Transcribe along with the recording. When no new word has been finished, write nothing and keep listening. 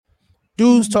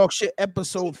Dudes Talk Shit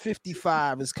episode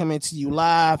 55 is coming to you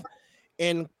live,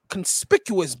 and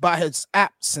conspicuous by his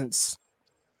absence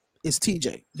is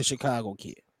TJ, the Chicago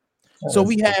kid. So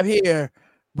we have here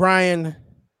Brian.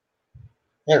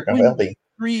 There we go.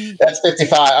 Three. That's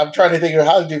 55. I'm trying to think of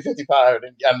how to do 55,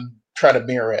 and I'm trying to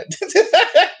mirror it.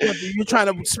 You're trying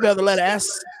to spell the letter S?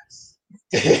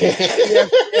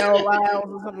 Lyles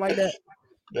or something like that.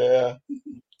 Yeah.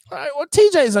 All right. Well,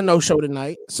 TJ is a no-show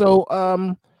tonight. So,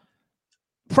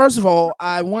 first of all,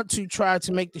 I want to try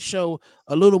to make the show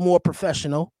a little more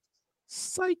professional.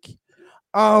 Psych.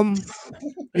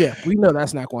 Yeah, we know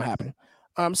that's not going to happen.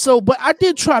 But I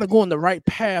did try to go on the right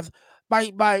path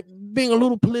by being a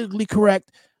little politically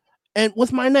correct, and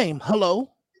with my name. Hello,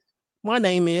 my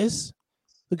name is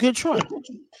the Good Trump.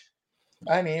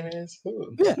 My name is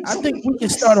who? Yeah, I think we can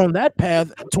start on that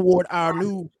path toward our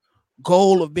new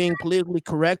goal of being politically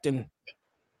correct and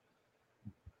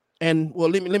well,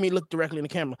 let me look directly in the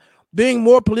camera. Being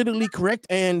more politically correct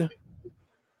and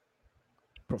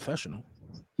professional.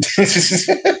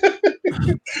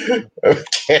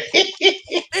 Okay.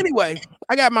 Anyway,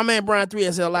 I got my man Brian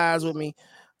 3SL Lyles with me.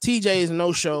 TJ is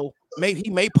no show. He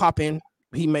may pop in,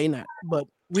 he may not, but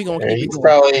we're gonna keep he's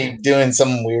probably doing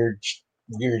some weird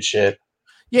shit.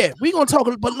 Yeah, we're gonna talk,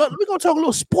 but we're gonna talk a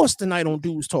little sports tonight on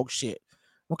Dudes Talk Shit.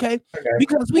 Okay?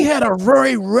 Because we had a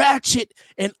very ratchet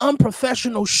and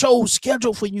unprofessional show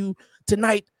scheduled for you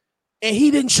tonight, and he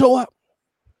didn't show up.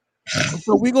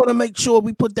 So we're gonna make sure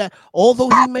we put that. Although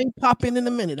he may pop in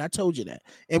a minute, I told you that,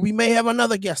 and we may have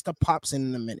another guest that pops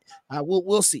in a minute.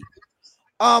 We'll see.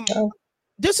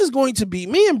 This is going to be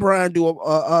me and Brian do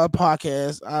a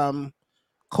podcast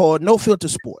called No Filter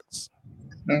Sports.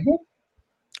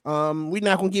 Mm-hmm. We're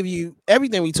not gonna give you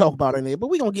everything we talk about in there, but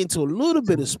we're gonna get into a little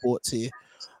bit of sports here.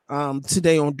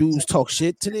 Today on Dudes Talk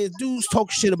Shit. Today is Dudes Talk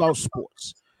Shit about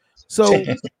sports. So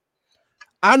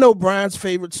I know Brian's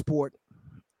favorite sport.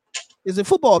 Is it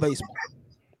football or baseball?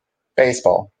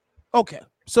 Baseball. Okay,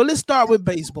 so let's start with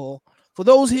baseball. For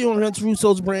those here on Vince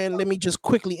Russo's brand, let me just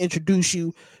quickly introduce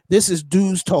you. This is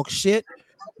Dudes Talk Shit.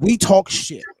 We talk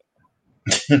shit.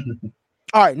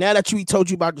 All right, now that we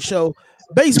told you about the show,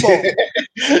 baseball.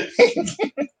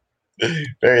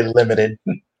 Very limited.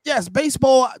 Yes,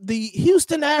 baseball, the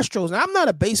Houston Astros. Now, I'm not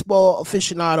a baseball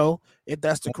aficionado, if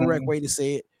that's the correct way to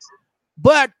say it,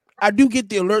 but I do get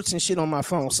the alerts and shit on my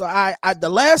phone. So I the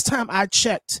last time I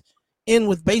checked in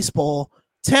with baseball,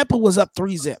 Tampa was up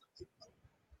 3-0.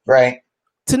 Right.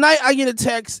 Tonight I get a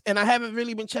text, and I haven't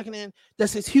really been checking in, that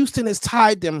says Houston has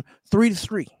tied them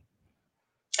 3-3.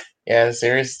 Yeah, the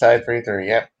series is tied 3-3.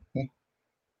 Yep.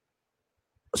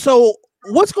 So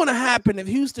what's going to happen if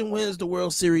Houston wins the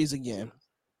World Series again?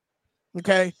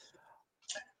 Okay.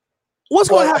 What's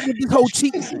going to happen with this whole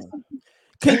cheating thing?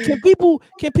 Can people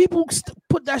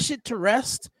put that shit to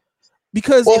rest?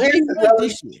 Because here's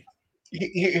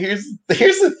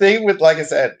the thing with, like I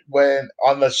said, when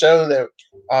on the show that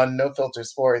on No Filter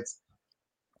Sports,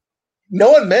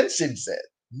 no one mentions it.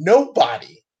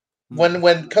 Nobody. When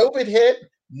COVID hit,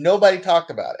 nobody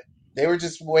talked about it. They were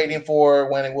just waiting for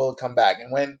when it will come back.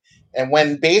 And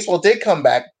when baseball did come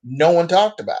back, no one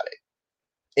talked about it.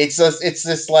 It's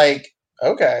just like,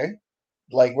 okay,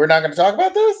 like we're not going to talk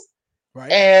about this,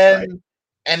 right?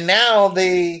 And now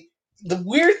the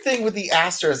weird thing with the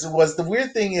Astros is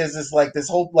this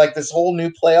whole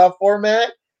new playoff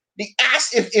format.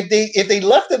 If they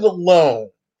left it alone,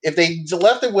 if they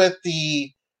left it with the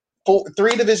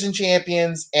 3 division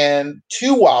champions and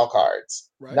 2 wild cards,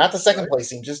 not the second place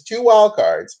team, just 2 wild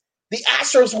cards, the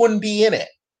Astros wouldn't be in it.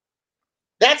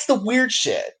 That's the weird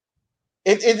shit.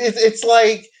 It's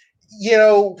like,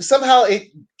 somehow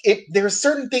there are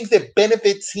certain things that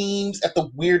benefit teams at the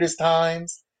weirdest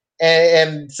times,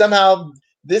 and somehow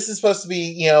this is supposed to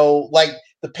be, like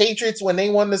the Patriots when they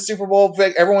won the Super Bowl,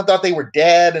 everyone thought they were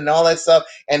dead and all that stuff,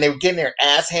 and they were getting their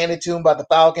ass handed to them by the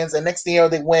Falcons, and next thing you know,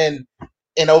 they win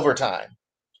in overtime.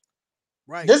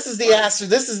 Right. This is the Astros.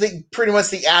 This is pretty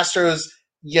much the Astros.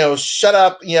 Shut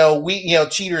up.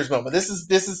 Cheaters moment. This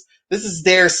is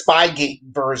their Spygate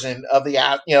version of the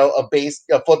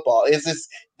of football. Is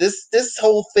this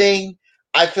whole thing?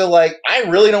 I feel like I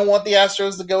really don't want the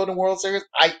Astros to go to the World Series.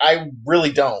 I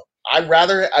really don't. I'd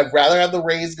rather have the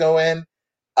Rays go in.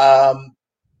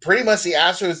 Pretty much the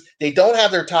Astros, they don't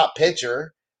have their top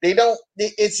pitcher. They don't.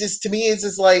 It's just, to me, it's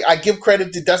just like, I give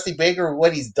credit to Dusty Baker for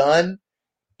what he's done.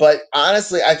 But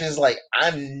honestly,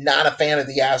 I'm not a fan of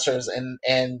the Astros,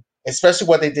 and especially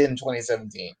what they did in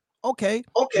 2017. Okay.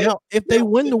 Now, if they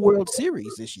win the World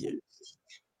Series this year,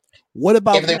 what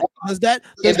about if they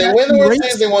win the World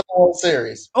Series, they won the World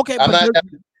Series. Okay, but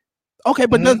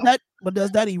but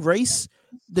does that erase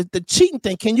the cheating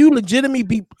thing? Can you legitimately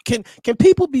be can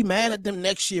people be mad at them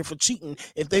next year for cheating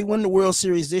if they win the World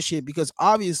Series this year? Because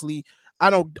obviously I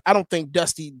don't think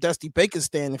Dusty Baker's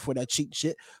standing for that cheating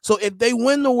shit. So if they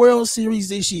win the World Series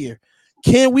this year,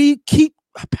 can we keep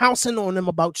pouncing on them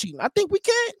about cheating? I think we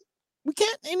can't. We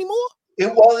can't anymore.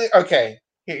 Okay.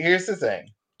 Here's the thing: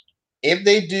 if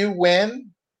they do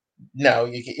win, no,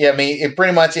 I mean, it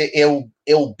pretty much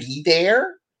it'll be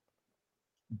there,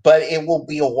 but it will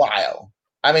be a while.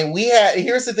 I mean,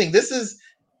 here's the thing: this is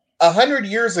 100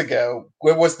 years ago.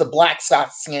 Where was the Black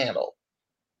Sox scandal?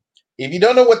 If you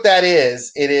don't know what that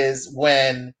is, it is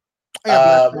when I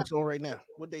got Black Sox on right now.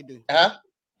 What they do? huh?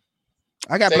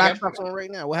 I got Black Sox on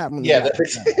right now. What happened? Yeah,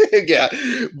 yeah.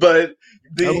 But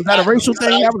was that a racial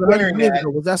thing? That was 100 years ago.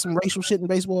 that. Was that some racial shit in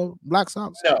baseball? Black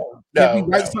Sox? Can't be No.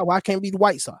 White Sox. Why can't it be the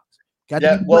White Sox? Got to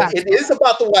Yeah, be the well, Black it Sox. is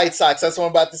about the White Sox. That's what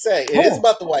I'm about to say. It is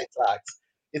about the White Sox.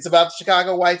 It's about the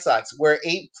Chicago White Sox, where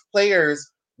 8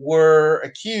 players were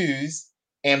accused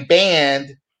and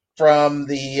banned from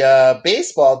the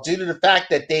baseball due to the fact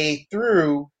that they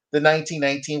threw the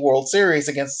 1919 World Series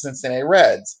against the Cincinnati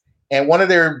Reds. And one of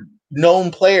their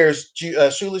known players,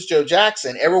 Shoeless Joe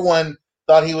Jackson, everyone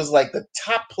thought he was like the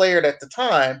top player at the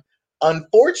time.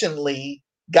 Unfortunately,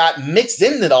 got mixed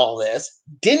into all this,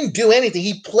 didn't do anything.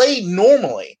 He played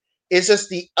normally. It's just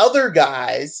the other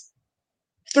guys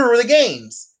threw the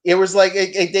games. It was like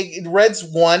the Reds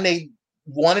won. They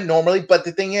won it normally, but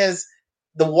the thing is,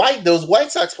 those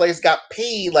White Sox players got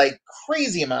paid like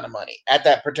crazy amount of money at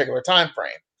that particular time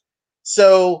frame.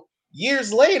 So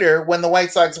years later, when the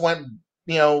White Sox went,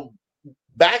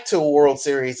 back to a World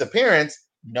Series appearance,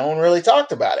 no one really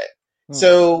talked about it.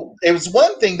 So it was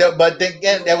one thing though, but then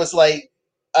again, that was like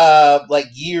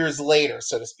years later,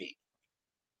 so to speak.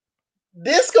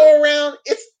 This go around,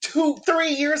 it's 3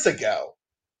 years ago.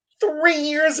 3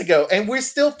 years ago. And we're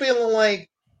still feeling like,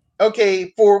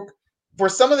 okay, for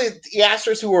some of the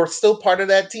Astros who are still part of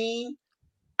that team,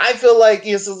 I feel like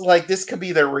this could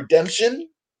be their redemption.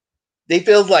 They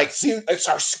feel like, see, it's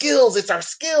our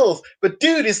skills. But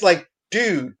dude, it's like,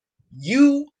 dude,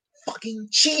 you fucking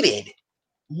cheated.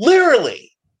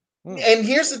 Literally. And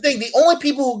here's the thing: the only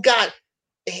people who got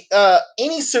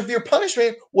any severe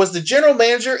punishment was the general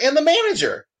manager and the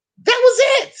manager. That was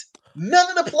it.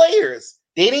 None of the players.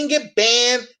 They didn't get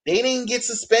banned. They didn't get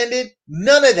suspended.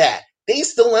 None of that. They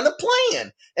still end up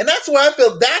playing. And that's why I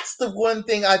feel that's the one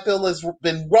thing I feel has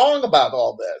been wrong about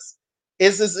all this.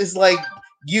 Is like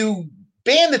you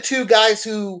ban the 2 guys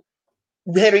who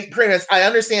had pretty much, I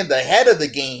understand the head of the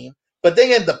game, but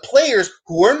then the players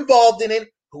who were involved in it,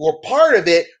 who were part of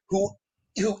it, who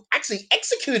actually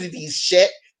executed these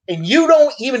shit, and you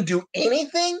don't even do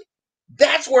anything.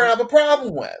 That's where I have a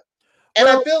problem with. And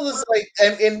I feel this like,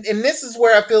 and this is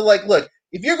where I feel like, look,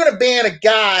 if you're going to ban a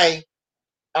guy,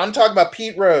 I'm talking about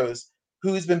Pete Rose,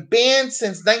 who's been banned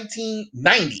since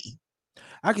 1990.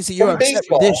 I can see you're upset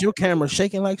with this. Your camera's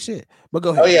shaking like shit. But go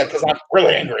ahead. Oh yeah, because I'm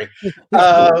really angry.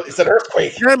 It's an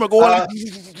earthquake. Camera going.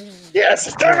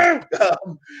 Yes,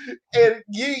 and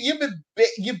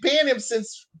you banned him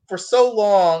for so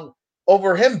long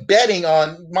over him betting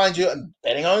on, mind you,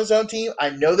 betting on his own team. I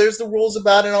know there's the rules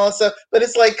about it and all that stuff, but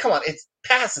it's like, come on, it's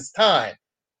past its time,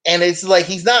 and it's like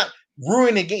he's not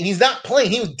ruining the game. He's not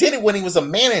playing. He did it when he was a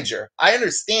manager. I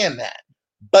understand that,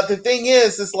 but the thing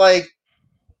is, it's like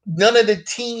none of the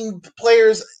team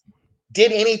players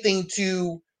did anything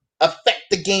to affect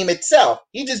the game itself.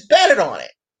 He just betted on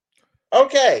it.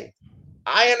 Okay.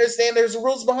 I understand there's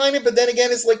rules behind it, but then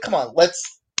again, it's like, come on,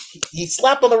 he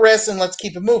slap on the wrist and let's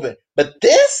keep it moving. But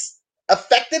this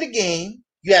affected a game.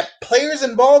 You have players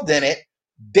involved in it.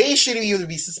 They should either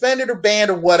be suspended or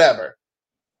banned or whatever.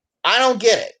 I don't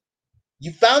get it.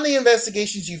 You found the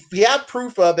investigations. You have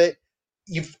proof of it.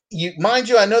 You mind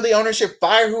you, I know the ownership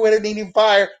fired whoever they needed to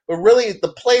fire, but really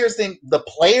the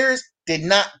players did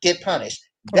not get punished.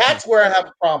 That's where I have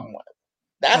a problem with.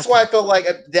 That's why I feel like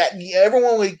that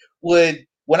everyone would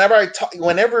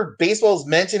whenever baseball is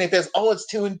mentioned, if it's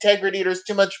too integrity, there's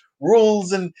too much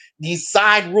rules and these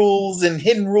side rules and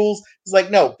hidden rules. It's like,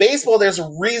 no, baseball, there's a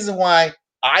reason why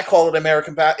I call it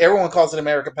American pastime. Everyone calls it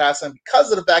American pastime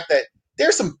because of the fact that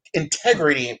there's some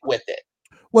integrity with it.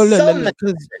 Well,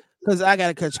 because I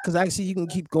gotta cut, because I see you can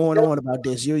keep going on about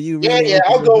this. You really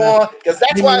I'll go on because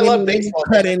that's why I love baseball.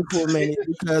 Cut in for a minute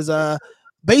because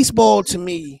baseball to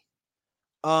me,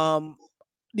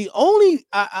 the only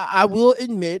I will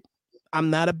admit,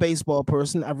 I'm not a baseball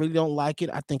person. I really don't like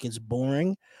it. I think it's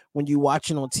boring when you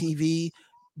watch it on TV.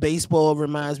 Baseball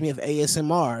reminds me of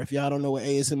ASMR. If y'all don't know what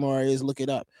ASMR is, look it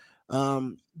up.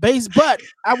 But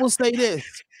I will say this.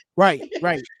 Right.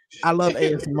 I love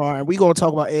ASMR, and we're gonna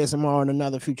talk about ASMR on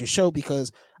another future show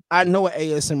because I know an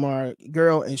ASMR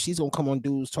girl, and she's gonna come on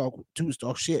dudes talk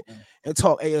shit and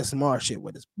talk ASMR shit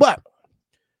with us. But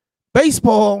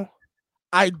baseball,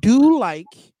 I do like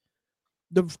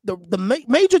the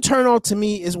major turn on to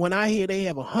me is when I hear they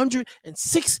have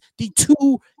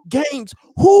 162 games.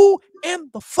 Who in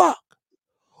the fuck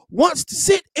wants to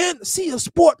sit and see a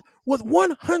sport with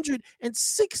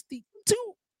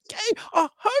 162 games?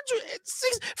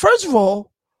 106. First of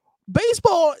all,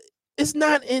 baseball is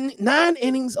not in 9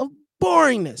 innings of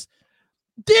boringness.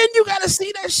 Then you got to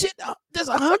see that shit. There's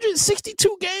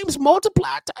 162 games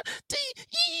multiplied.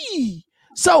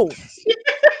 So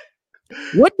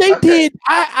what they did,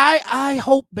 I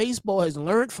hope baseball has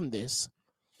learned from this,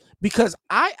 because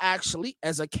I actually,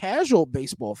 as a casual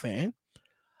baseball fan,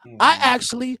 I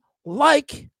actually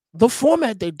like the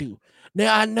format they do.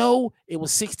 Now, I know it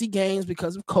was 60 games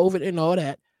because of COVID and all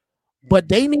that, but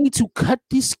they need to cut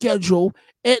the schedule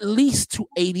at least to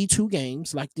 82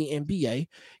 games like the NBA.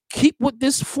 Keep with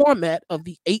this format of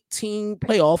the 18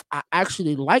 playoff. I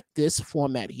actually like this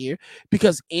format here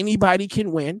because anybody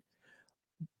can win.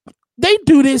 They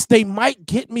do this, they might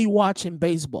get me watching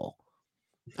baseball.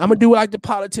 I'm gonna do it like the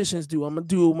politicians do. I'm gonna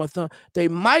do it with my thumb. They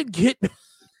might get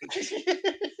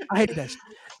I hate that shit.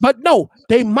 But no,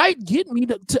 they might get me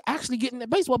to actually get into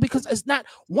baseball because it's not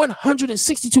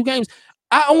 162 games.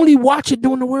 I only watch it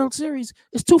during the World Series.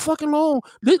 It's too fucking long.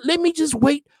 Let me just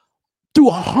wait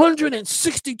through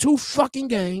 162 fucking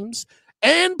games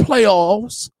and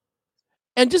playoffs,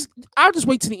 and I'll just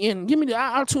wait to the end.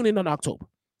 I'll tune in October.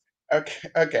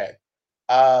 Okay.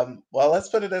 Well, let's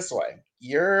put it this way: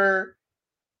 you're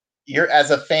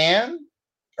as a fan,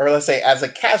 or let's say as a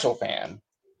casual fan,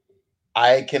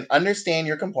 I can understand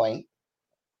your complaint,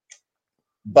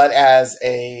 but as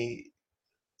a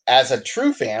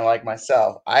true fan like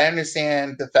myself, I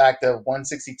understand the fact that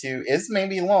 162 is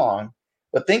maybe long,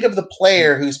 but think of the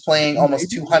player who's playing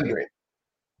almost 200.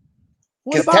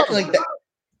 Because technically,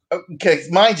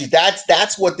 because mind you,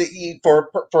 that's what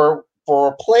for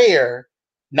a player,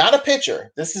 not a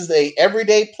pitcher. This is a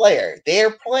everyday player.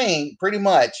 They're playing pretty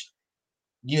much.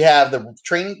 You have the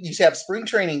training. You have spring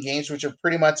training games, which are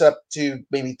pretty much up to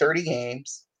maybe 30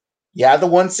 games. You have the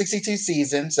 162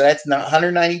 season, so that's not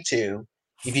 192.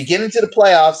 If you get into the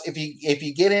playoffs, if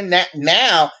you get in that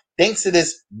now, thanks to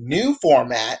this new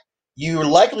format, your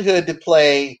likelihood to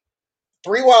play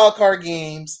 3 wild card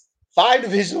games, 5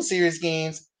 divisional series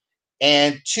games,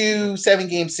 and 2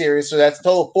 7-game series. So that's a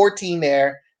total of 14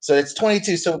 there. So it's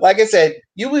 22. So like I said,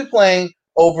 you'll be playing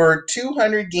over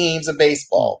 200 games of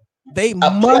baseball. They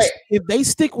must, if they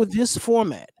stick with this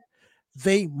format,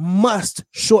 they must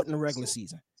shorten the regular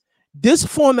season. This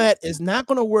format is not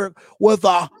going to work with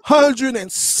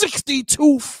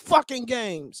 162 fucking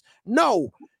games.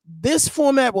 No, this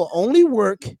format will only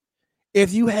work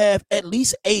if you have at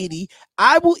least 80.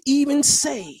 I will even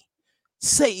say,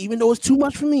 even though it's too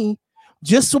much for me,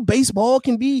 just so baseball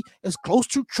can be as close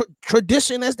to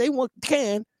tradition as they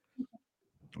can.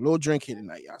 A little drink here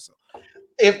tonight, y'all. So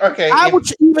I would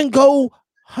even go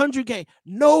 100 games,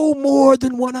 no more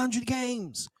than 100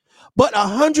 games, but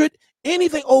 100.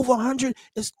 Anything over 100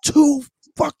 is too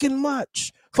fucking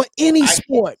much for any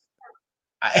sport.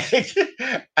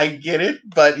 I get it,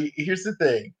 but here's the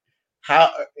thing: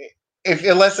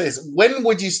 let's say, when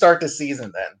would you start the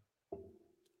season then?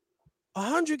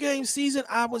 100-game season.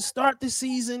 I would start the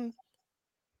season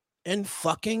in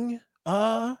fucking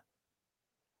let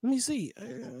me see,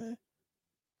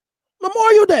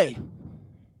 Memorial Day.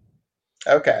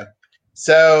 Okay.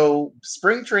 So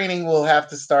spring training will have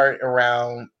to start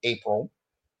around April.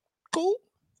 Cool.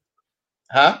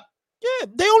 Huh? Yeah,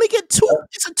 they only get 2.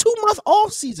 It's a 2-month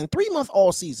off season, 3-month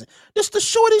off season. This is the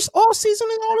shortest off season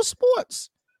in all the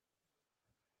sports.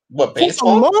 What,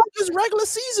 baseball? The longest regular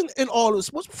season in all the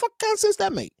sports. What fuck kind of sense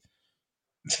that make?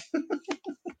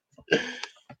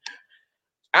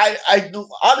 I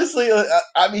honestly,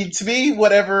 I mean, to me,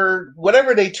 whatever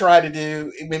they try to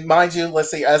do, I mean, mind you, let's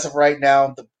say as of right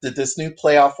now, this new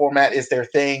playoff format is their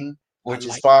thing, which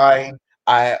is fine.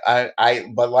 But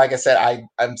like I said,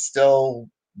 I'm still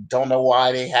don't know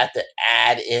why they had to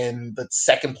add in the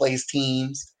second place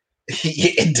teams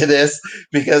into this,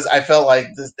 because I felt like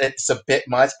it's a bit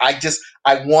much. I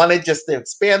wanted just to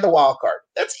expand the wild card.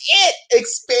 That's it.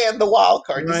 Expand the wild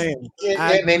card. Right.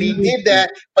 And then he did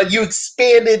that, but you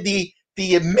expanded the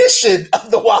emission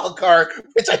of the wild card,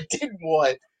 which I didn't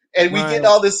want. And we get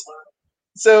all this.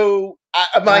 So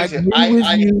mind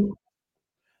you,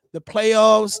 the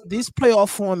playoffs, this playoff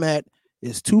format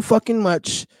is too fucking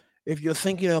much if you're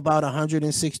thinking about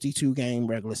 162 game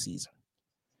regular season.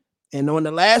 And on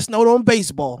the last note on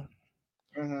baseball,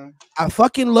 Mm-hmm. I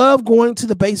fucking love going to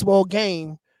the baseball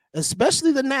game,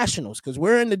 especially the Nationals, because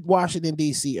we're in the Washington,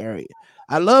 D.C. area.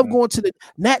 I love going to the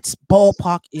Nats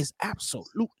ballpark is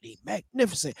absolutely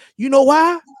magnificent. You know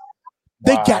why?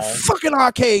 They got Why? fucking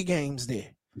arcade games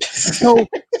there. So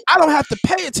I don't have to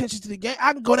pay attention to the game.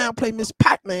 I can go down and play Miss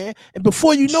Pac-Man, and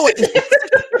before you know it, it's the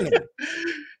sixth inning.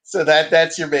 So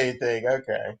that's your main thing.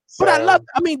 Okay. But So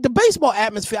I mean, the baseball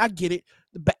atmosphere, I get it.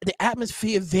 The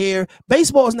atmosphere there.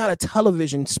 Baseball is not a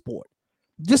television sport.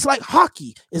 Just like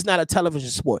hockey is not a television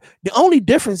sport. The only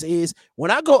difference is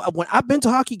when I've been to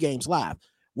hockey games live.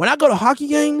 When I go to hockey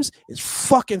games, it's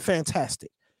fucking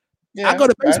fantastic. I go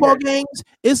to baseball games,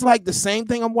 it's like the same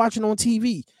thing I'm watching on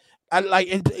TV. I like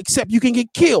except you can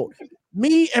get killed.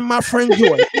 Me and my friend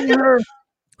Joy, me and her,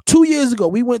 2 years ago,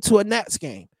 we went to a Nats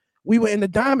game. We were in the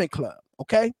Diamond Club,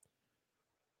 okay?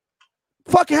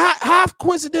 Fucking how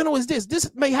coincidental is this?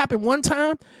 This may happen one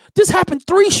time. This happened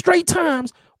 3 straight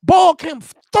times. Ball came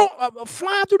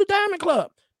flying through the Diamond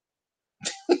Club.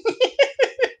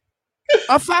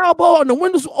 A foul ball and the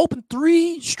windows were open.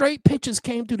 3 straight pitches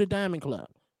came through the Diamond Club.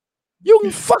 You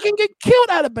can fucking get killed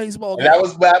at a baseball game. That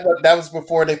was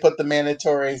before they put the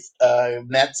mandatory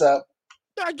nets up.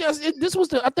 I guess this was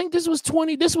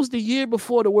the year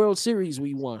before the World Series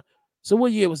we won. So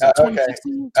what year was it?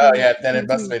 2016? Oh yeah, then it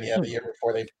must have been the year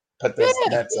before they put those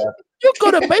nets up. You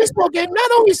go to a baseball game,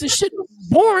 not only is the shit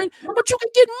boring, but you can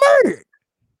get murdered.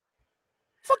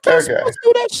 Fuck you supposed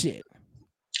to do that shit.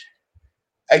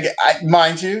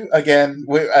 Mind you, again,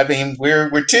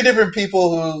 we're 2 different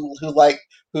people who like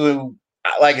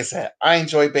I said, I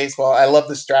enjoy baseball. I love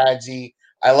the strategy.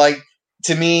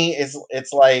 To me,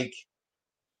 it's like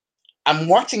I'm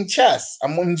watching chess.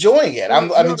 I'm enjoying it.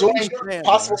 I'm enjoying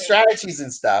possible strategies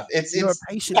and stuff. It's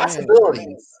possibilities.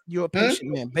 Man. You're a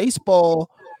patient man. Baseball.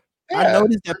 Yeah. I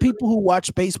noticed that people who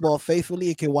watch baseball faithfully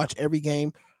and can watch every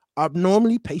game are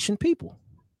normally patient people.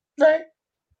 Right.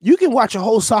 You can watch a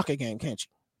whole soccer game, can't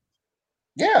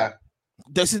you? Yeah.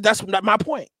 That's my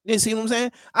point. You see what I'm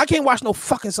saying? I can't watch no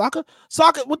fucking soccer.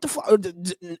 Soccer, what the fuck?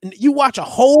 You watch a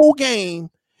whole game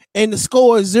and the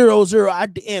score is 0-0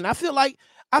 at the end. I feel like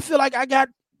I got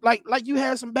like you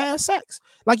had some bad sex.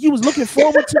 Like you was looking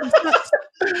forward to the sex.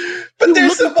 But you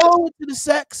was looking forward to the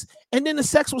sex, and then the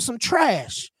sex was some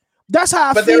trash. That's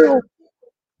how I feel.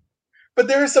 But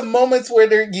there are some moments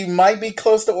where you might be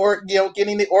close to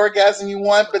getting the orgasm you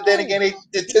want, but then again it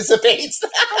dissipates.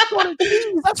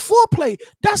 That's foreplay.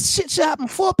 That shit should happen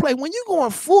foreplay. When you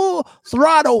going full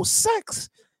throttle sex,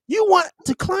 you want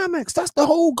to climax. That's the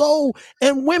whole goal.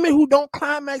 And women who don't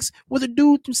climax with a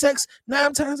dude through sex,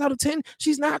 9 times out of 10,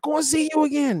 she's not going to see you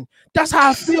again. That's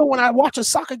how I feel when I watch a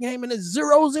soccer game and it's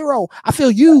 0-0. I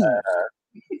feel used.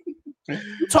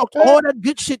 You talked all that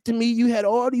good shit to me. You had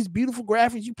all these beautiful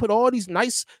graphics. You put all these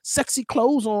nice, sexy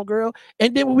clothes on, girl.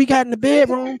 And then when we got in the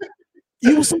bedroom,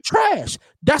 you was some trash.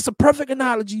 That's a perfect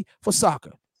analogy for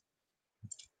soccer.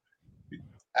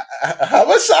 How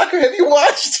much soccer have you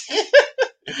watched?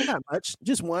 Not much,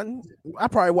 just one. I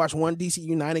probably watched one DC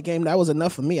United game. That was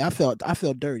enough for me. I felt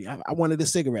dirty. I wanted a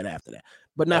cigarette after that,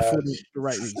 but not for the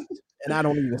right reasons. And I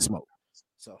don't even smoke.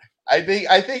 So I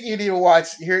think you need to watch.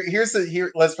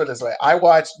 Let's put it this way. I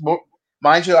watched.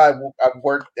 Mind you, I've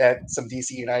worked at some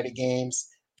DC United games,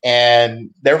 and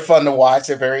they're fun to watch.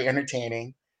 They're very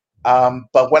entertaining.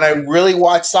 But when I really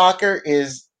watch soccer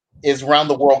is around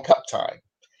the World Cup time,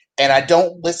 and I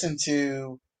don't listen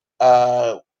to.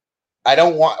 I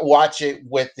don't watch it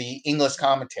with the English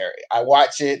commentary. I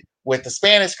watch it with the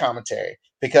Spanish commentary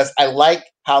because I like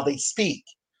how they speak.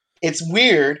 It's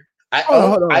weird.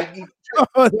 Hold on.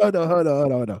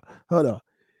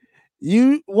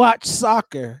 You watch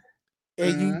soccer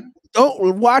and you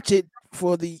don't watch it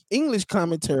for the English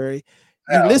commentary.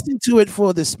 You listen to it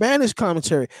for the Spanish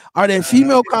commentary. Are there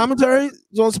female commentaries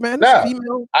on Spanish? No.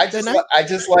 Female? I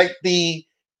just like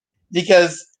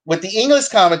because with the English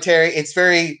commentary, it's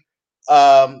very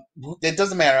it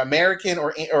doesn't matter, American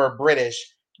or British.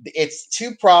 It's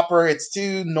too proper. It's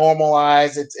too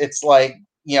normalized. It's like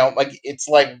it's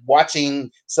like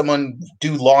watching someone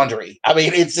do laundry. I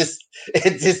mean, it just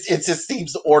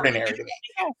seems ordinary to me.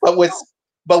 But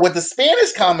with the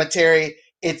Spanish commentary,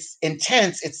 it's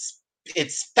intense.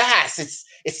 It's fast.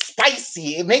 It's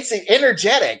spicy. It makes it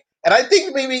energetic. And I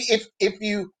think maybe if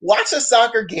you watch a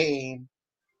soccer game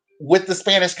with the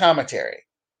Spanish commentary,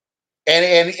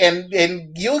 and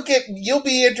you'll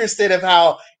be interested of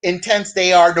how intense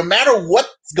they are, no matter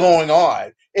what's going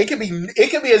on. It could be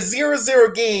a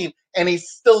 0-0 game, and they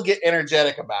still get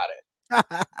energetic about it.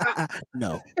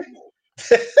 No.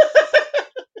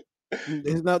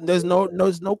 There's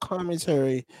no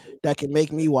commentary that can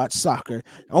make me watch soccer.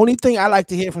 The only thing I like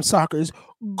to hear from soccer is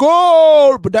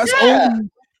goal, but that's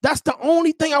the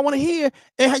only thing I want to hear.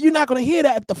 And you're not going to hear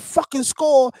that if the fucking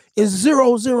score is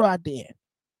 0-0 out there.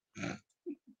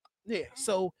 Yeah.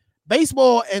 So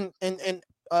baseball and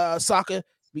soccer,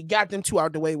 we got them two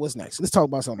out the way. What's next? Let's talk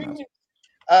about something else.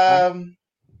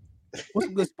 What's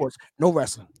some good sports? No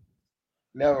wrestling.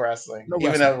 No wrestling. No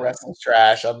Even wrestling. though wrestling's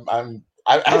trash, I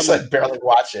actually barely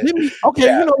watch it. You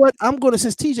know what? I'm gonna,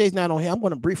 since TJ's not on here, I'm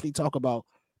gonna briefly talk about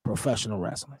professional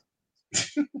wrestling.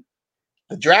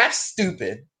 The draft's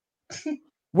stupid.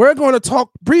 We're going to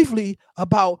talk briefly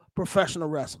about professional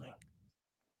wrestling.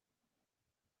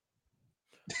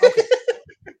 Okay.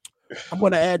 I'm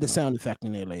going to add the sound effect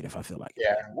in there later if I feel like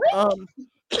it.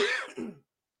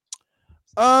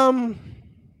 Yeah.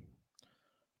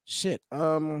 Shit.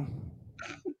 Dang.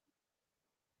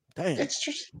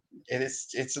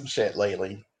 It's some shit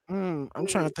lately. I'm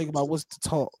trying to think about what's to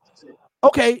talk.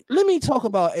 Okay, let me talk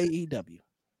about AEW.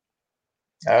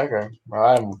 Okay. Well,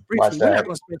 I'm briefly. We're not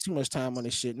going to spend too much time on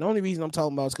this shit. The only reason I'm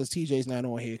talking about is because TJ's not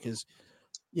on here. Because,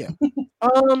 yeah.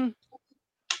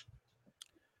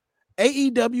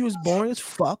 AEW is boring as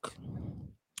fuck.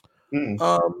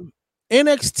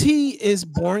 NXT is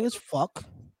boring as fuck.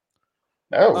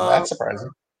 Oh, that's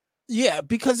surprising. Yeah,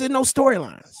 because there's no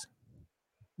storylines.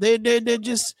 They're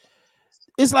just.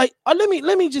 It's like let me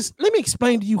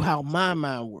explain to you how my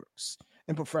mind works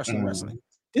in professional wrestling.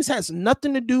 This has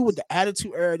nothing to do with the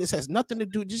Attitude Era. This has nothing to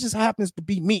do. This just happens to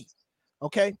be me.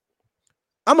 Okay,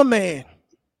 I'm a man.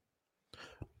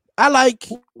 I like,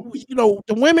 the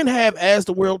women have As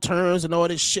the World Turns and all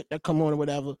this shit that come on or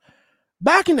whatever.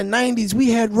 Back in the 90s, we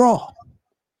had Raw.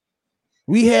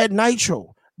 We had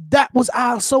Nitro. That was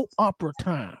our soap opera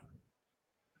time.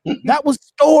 That was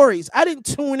stories. I didn't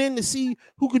tune in to see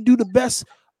who could do the best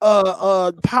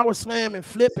power slam and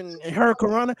flip and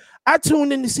hurricanrana. I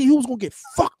tuned in to see who was gonna get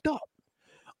fucked up.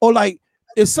 Or like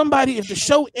if the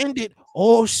show ended,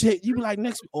 oh shit, you be like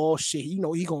next week, oh shit, he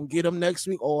gonna get him next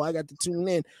week. Oh, I got to tune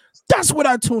in. That's what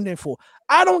I tuned in for.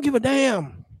 I don't give a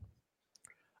damn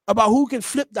about who can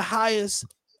flip the highest.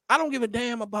 I don't give a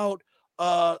damn about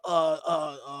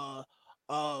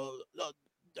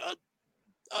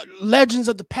legends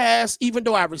of the past, even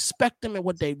though I respect them and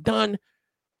what they've done.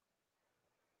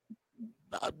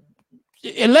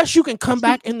 Unless you can come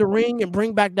back in the ring and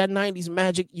bring back that 90s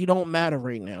magic, you don't matter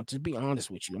right now. To be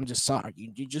honest with you, I'm just sorry.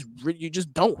 You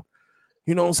just don't.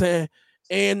 You know what I'm saying?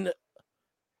 And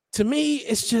to me,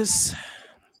 it's just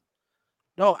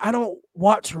no. I don't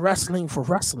watch wrestling for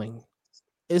wrestling.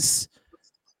 If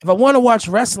I want to watch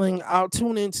wrestling, I'll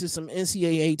tune into some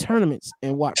NCAA tournaments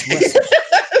and watch wrestling.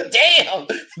 Damn,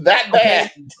 that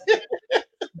bad.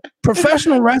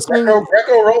 Professional wrestling,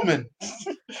 Greco-Roman.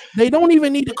 They don't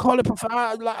even need to call it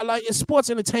like it's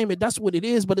sports entertainment. That's what it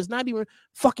is, but it's not even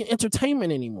fucking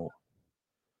entertainment anymore.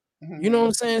 You know what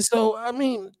I'm saying? So I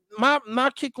mean, my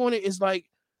kick on it is like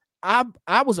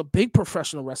I was a big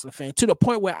professional wrestling fan to the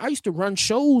point where I used to run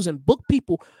shows and book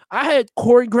people. I had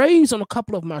Corey Graves on a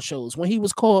couple of my shows when he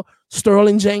was called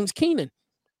Sterling James Keenan.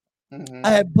 I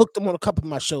had booked him on a couple of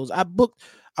my shows. I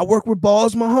worked with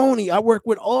Balls Mahoney. I worked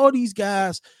with all these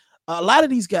guys. A lot of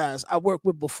these guys I worked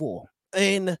with before.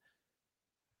 And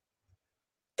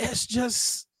it's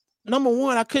just, number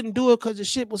one, I couldn't do it because the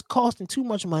shit was costing too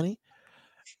much money.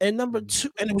 And number two,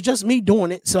 and it was just me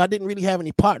doing it. So I didn't really have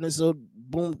any partners. So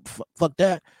boom, fuck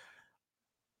that.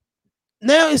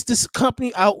 Now it's this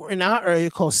company out in our area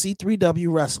called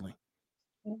C3W Wrestling.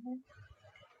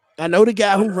 I know the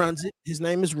guy who runs it. His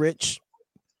name is Rich.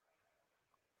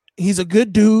 He's a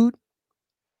good dude.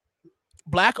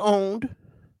 Black owned.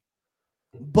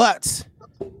 But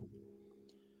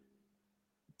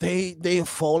they've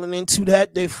fallen into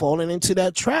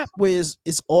that trap where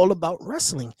it's all about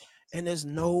wrestling and there's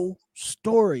no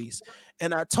stories.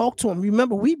 And I talked to him.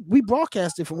 Remember, we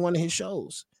broadcasted from one of his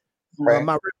shows,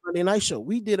 my Monday night show.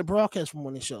 We did a broadcast from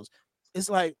one of his shows. It's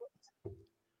like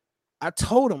I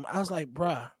told him, I was like,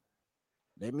 bruh,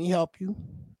 let me help you.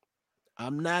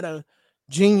 I'm not a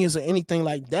genius or anything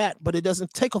like that, but it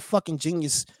doesn't take a fucking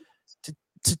genius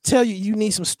to tell you need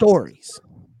some stories.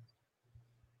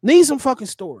 Need some fucking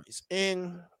stories.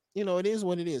 And, it is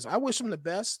what it is. I wish them the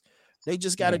best. They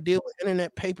just got to deal with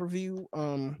internet pay-per-view.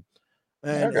 And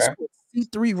it's called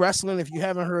C3 Wrestling. If you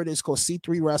haven't heard, it's called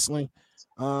C3 Wrestling.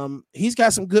 He's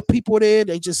got some good people there.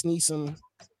 They just need some,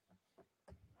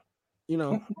 it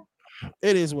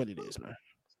is what it is, man.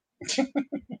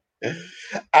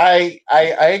 I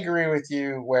agree with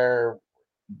you where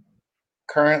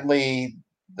currently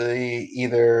the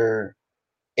either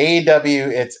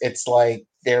AEW, it's like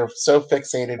they're so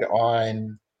fixated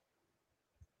on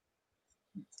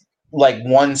like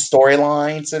one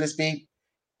storyline, so to speak,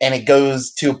 and it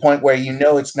goes to a point where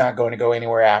it's not going to go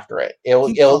anywhere after it.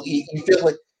 You feel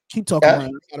like keep talking, Ryan.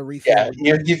 I gotta refill.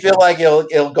 you feel like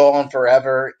it'll go on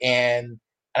forever, and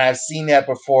I've seen that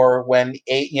before when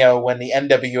when the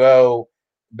NWO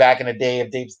back in the day of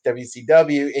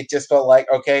WCW, it just felt like,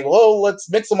 okay, well, let's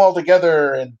mix them all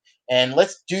together and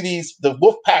let's do the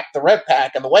Wolf Pack, the Red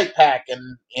Pack, and the White Pack,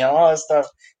 and all that stuff.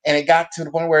 And it got to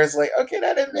the point where it's like, okay,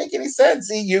 that didn't make any sense.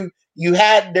 See,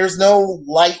 there's no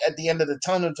light at the end of the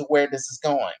tunnel to where this is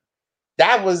going.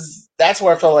 That's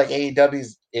where I felt like AEW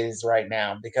is right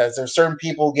now, because there's certain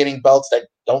people getting belts that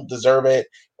don't deserve it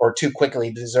or too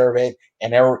quickly deserve it.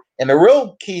 And the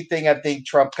real key thing I think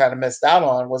Trump kind of missed out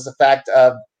on was the fact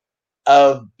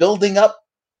of building up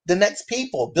the next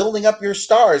people, building up your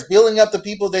stars, building up the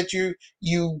people that you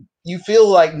feel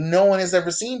like no one has ever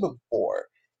seen before.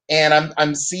 And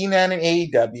I'm seeing that in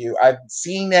AEW. I've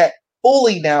seen that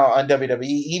fully now on WWE,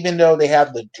 even though they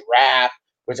have the draft,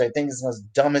 which I think is the most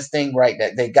dumbest thing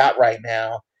that they got right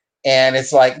now. And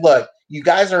it's like, look, you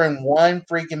guys are in one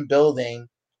freaking building.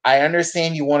 I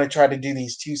understand you want to try to do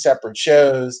these two separate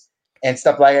shows and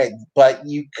stuff like that, but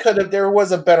there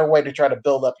was a better way to try to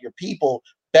build up your people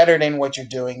better than what you're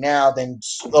doing now. Then,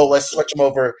 let's switch them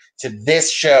over to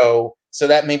this show so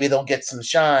that maybe they'll get some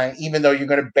shine, even though you're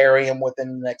going to bury them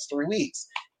within the next 3 weeks.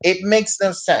 It makes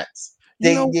no sense.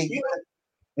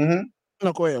 Mm-hmm.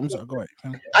 No, go ahead. I'm sorry. Go ahead.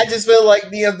 I just feel like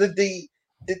the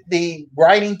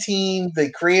writing team,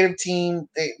 the creative team,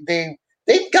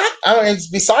 they've got. I don't know.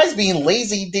 Besides being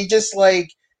lazy, they just like.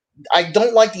 I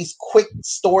don't like these quick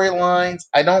storylines.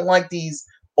 I don't like these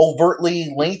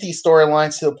overtly lengthy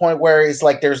storylines to the point where it's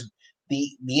like there's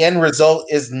the end result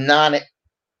is not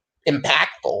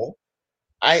impactful.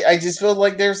 I just feel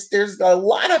like there's a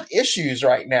lot of issues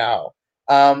right now.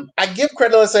 I give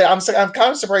credit. Let's say I'm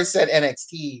kind of surprised that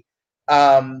NXT,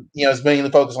 is mainly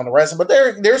focused on the wrestling, but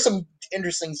there's some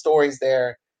interesting stories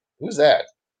there. Who's that?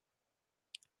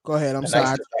 Go ahead. I'm sorry.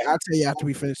 I'll tell you after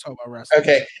we finish talking about wrestling.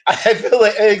 Okay, I feel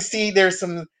like NXT. There's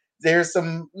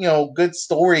some good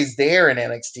stories there in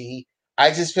NXT.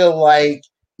 I just feel like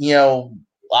a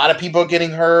lot of people are getting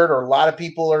hurt, or a lot of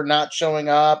people are not showing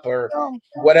up, or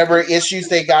whatever issues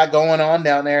they got going on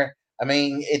down there. I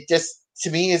mean, it just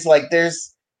to me is like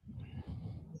there's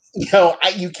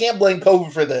you can't blame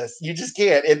COVID for this. You just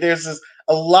can't. And there's just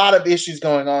a lot of issues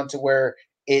going on to where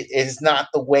it is not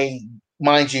the way.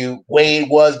 Mind you,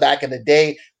 Wade was back in the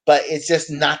day, but it's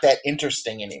just not that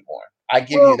interesting anymore. I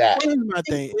give you that. Here's my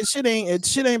thing. It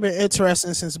shit ain't been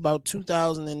interesting since about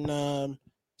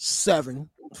 2007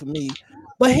 for me.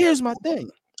 But here's my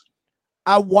thing.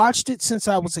 I watched it since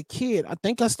I was a kid. I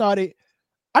think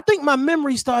my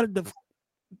memory started to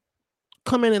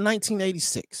come in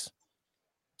 1986.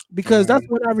 Because that's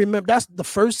what I remember. That's the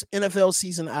first NFL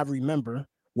season I remember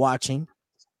watching.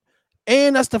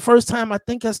 And that's the first time I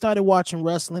think I started watching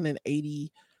wrestling in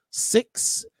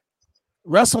 86.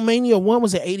 WrestleMania 1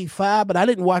 was at 85, but I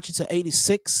didn't watch it till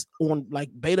 86 on like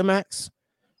Betamax.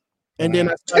 And then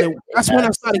that's when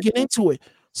I started getting into it.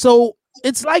 So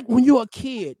it's like when you're a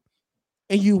kid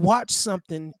and you watch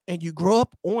something and you grow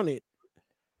up on it,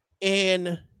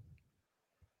 and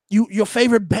your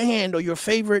favorite band or your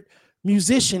favorite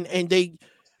musician, and they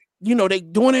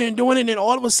doing it, and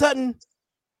all of a sudden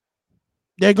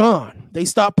they're gone. They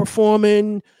stop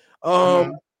performing.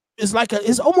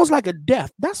 It's almost like a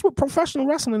death. That's what professional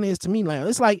wrestling is to me now.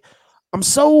 It's like I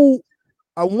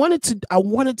wanted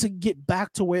to get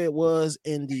back to where it was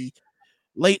in the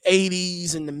late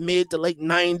 80s and the mid to late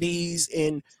 90s,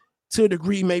 and to a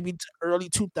degree maybe to early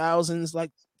 2000s, like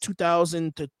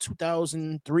 2000 to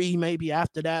 2003, maybe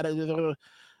after that.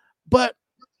 But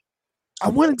I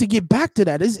wanted to get back to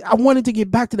that.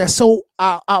 So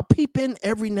I'll peep in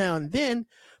every now and then,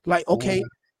 like, okay,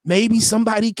 maybe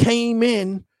somebody came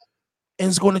in and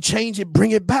is going to change it, bring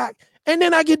it back. And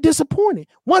then I get disappointed.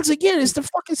 Once again, it's the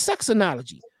fucking sex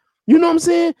analogy. You know what I'm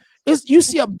saying? You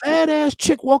see a badass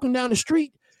chick walking down the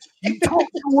street, you talk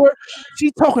to her,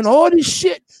 she's talking all this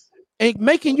shit and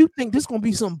making you think this is going to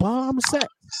be some bomb sex.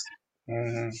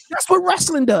 That's what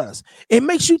wrestling does. It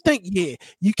makes you think, yeah,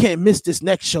 you can't miss this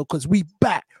next show because we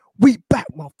back,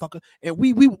 motherfucker, and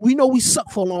we know we suck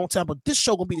for a long time, but this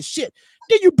show gonna be the shit.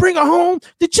 Then you bring her home,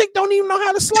 the chick don't even know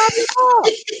how to slide it off.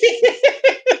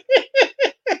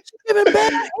 She's giving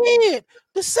bad head.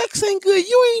 The sex ain't good.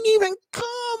 You ain't even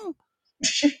come.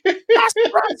 That's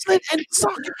wrestling and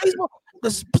soccer, baseball,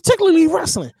 particularly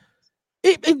wrestling.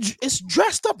 It's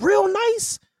dressed up real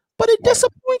nice, but it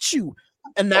disappoints you.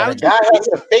 When a analogy guy has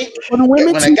to fake, for the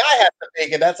women when a too. guy has to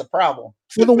fake it, that's a problem.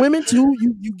 For the women too,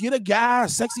 you get a guy, a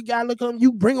sexy guy, look at him,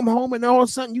 you bring him home, and all of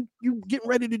a sudden you getting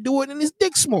ready to do it, and his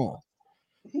dick small.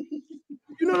 You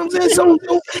know what I'm saying? So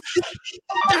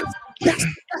that's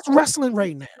that's wrestling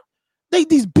right now.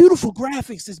 These beautiful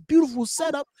graphics, this beautiful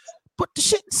setup, but the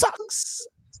shit sucks.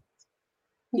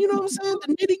 You know what I'm saying?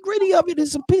 The nitty gritty of it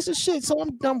is a piece of shit. So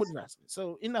I'm done with wrestling.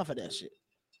 So enough of that shit.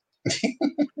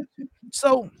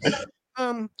 So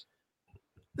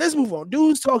let's move on.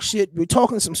 Dudes talk shit. We're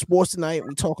talking some sports tonight.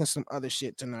 We're talking some other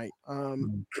shit tonight.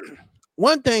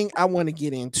 One thing I want to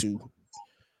get into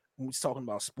when we're talking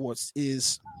about sports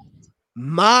is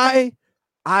my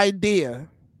idea,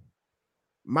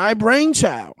 my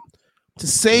brainchild to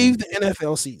save the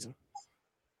NFL season.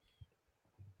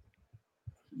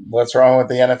 What's wrong with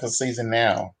the NFL season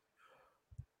now?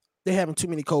 They're having too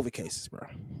many COVID cases, bro.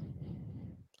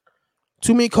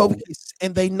 Too many COVID cases,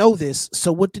 and they know this.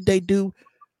 So what did they do?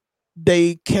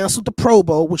 They canceled the Pro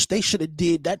Bowl, which they should have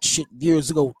did that shit years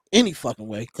ago any fucking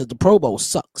way, because the Pro Bowl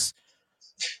sucks.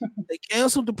 They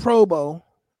canceled the Pro Bowl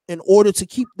in order to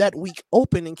keep that week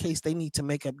open in case they need to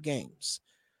make up games.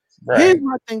 Right. Here's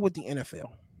my thing with the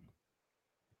NFL.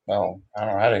 Oh, I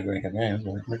don't know how they make up games.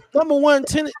 Number one,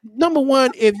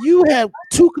 if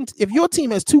your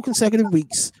team has 2 consecutive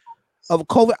weeks of a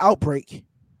COVID outbreak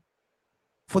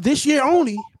for this year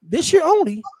only,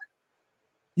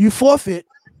 you forfeit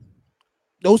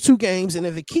those 2 games, and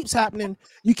if it keeps happening,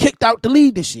 you kicked out the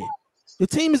league this year. The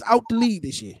team is out the league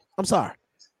this year. I'm sorry.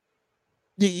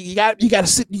 You got to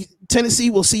sit. Tennessee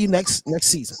will see you next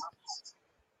season.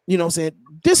 You know what I'm saying?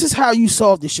 This is how you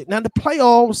solve this shit. Now the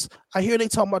playoffs, I hear they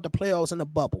talking about the playoffs in the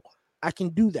bubble. I can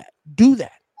do that. Do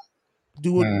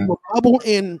a bubble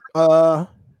in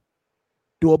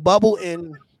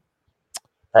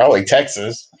probably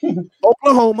Texas.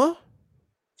 Oklahoma.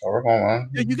 Oklahoma.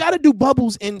 You got to do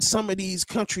bubbles in some of these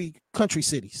country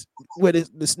cities where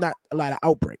there's not a lot of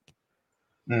outbreak.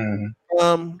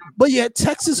 But yeah,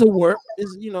 Texas will work.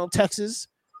 Is Texas,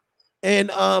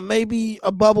 and maybe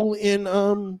a bubble in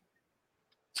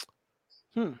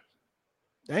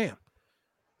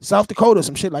South Dakota,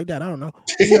 some shit like that. I don't know.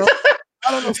 I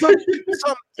don't know. Some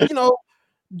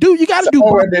dude, you got to do.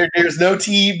 There's no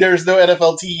team. There's no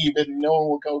NFL team, and no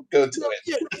one will go to it.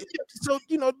 Yeah. So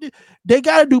they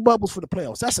got to do bubbles for the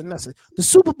playoffs. That's a necessary. The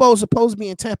Super Bowl is supposed to be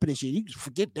in Tampa this year. You can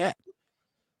forget that.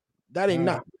 That ain't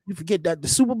not. You forget that. The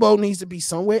Super Bowl needs to be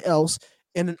somewhere else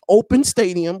in an open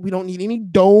stadium. We don't need any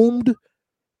domed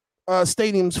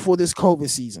stadiums for this COVID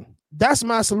season. That's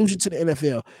my solution to the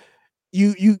NFL.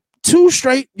 You 2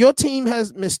 straight. Your team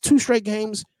has missed 2 straight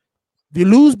games. If you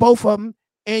lose both of them,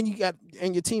 and your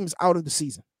team's out of the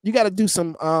season, you got to do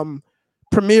some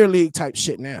Premier League type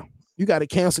shit now. You got to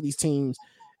cancel these teams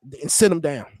and sit them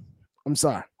down. I'm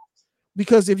sorry,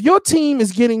 because if your team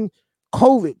is getting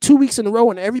COVID 2 weeks in a row,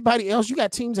 and everybody else, you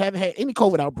got teams that haven't had any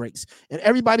COVID outbreaks, and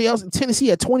everybody else in Tennessee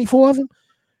had 24 of them,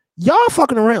 y'all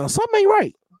fucking around. Something ain't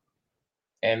right.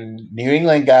 And New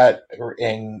England got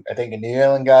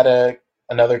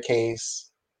another case.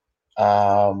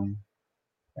 And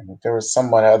there was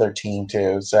somewhat other team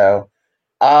too. So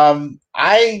I'm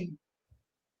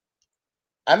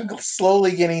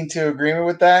slowly getting to agreement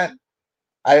with that.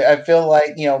 I feel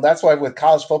like, that's why with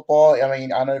college football, I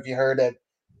mean, I don't know if you heard that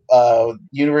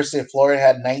University of Florida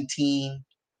had 19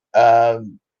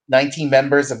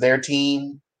 members of their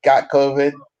team got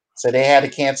COVID. So they had to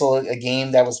cancel a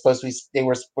game that was supposed to be, they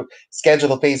were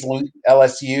scheduled to face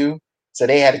LSU. So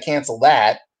they had to cancel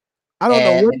that. I don't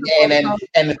know.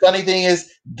 And the funny thing is,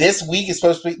 this week is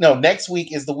supposed to be, next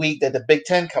week is the week that the Big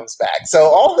Ten comes back. So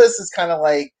all this is kind of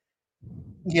like,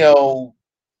 you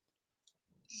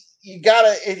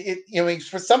gotta,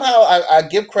 for somehow I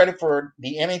give credit for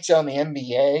the NHL and the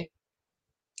NBA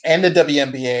and the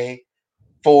WNBA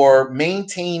for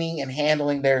maintaining and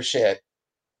handling their shit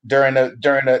during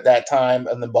that time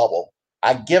in the bubble.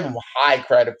 I give them high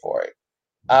credit for it.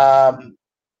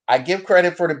 I give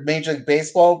credit for the Major League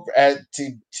Baseball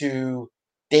to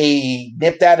they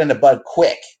nipped that in the bud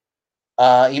quick.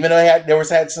 Even though there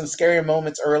had some scary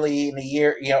moments early in the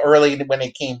year, early when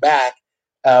they came back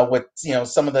with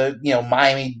some of the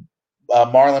Miami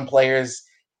Marlin players'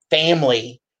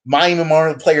 family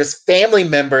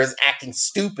members acting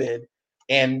stupid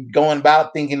and going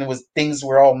about thinking things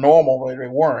were all normal when they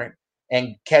weren't,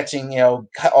 and catching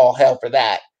all hell for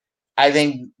that. I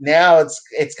think now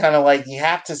it's kind of like you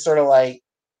have to sort of like,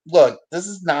 look, this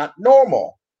is not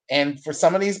normal. And for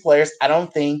some of these players, I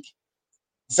don't think,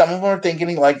 some of them are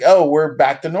thinking like, oh, we're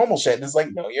back to normal shit. And it's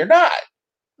like, no, you're not.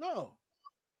 No.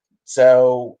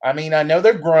 So, I mean, I know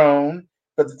they're grown,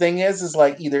 But the thing is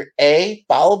like either A,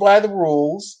 follow by the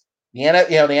rules. The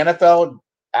NFL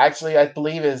actually, I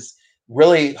believe, is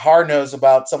really hard nosed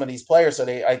about some of these players. So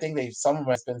I think some of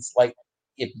them has been like,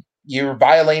 if you're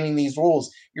violating these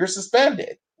rules, you're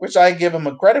suspended, which I give them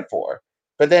a credit for.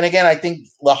 But then again, I think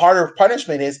the harder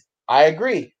punishment is, I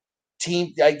agree.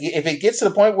 Team, if it gets to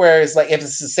the point where it's like, if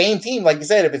it's the same team, like you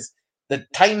said, if it's the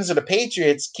Titans or the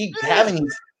Patriots keep having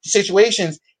these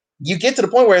situations, you get to the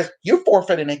point where you're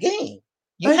forfeiting a game.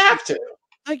 You have to.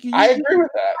 I agree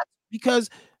with that. Because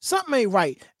something ain't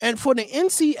right. And for the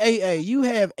NCAA, you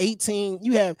have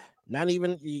not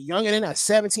even younger than that,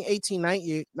 17, 18,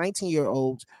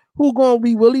 19-year-olds who going to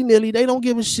be willy-nilly. They don't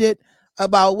give a shit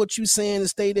about what you saying and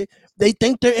stated. They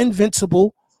think they're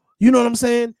invincible. You know what I'm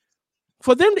saying?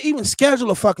 For them to even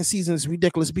schedule a fucking season is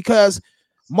ridiculous because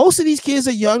most of these kids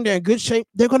are young. They're in good shape.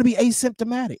 They're going to be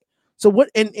asymptomatic. So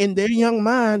what in their young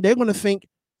mind, they're going to think,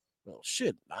 well,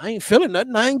 shit, I ain't feeling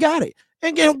nothing. I ain't got it.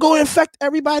 And go infect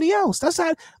everybody else. It's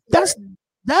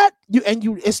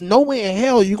no way in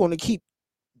hell you're going to keep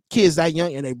kids that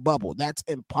young in a bubble. That's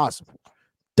impossible.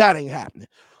 That ain't happening.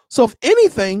 So if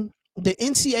anything, the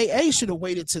NCAA should have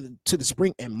waited to the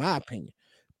spring, in my opinion.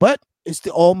 But it's the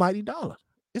almighty dollar.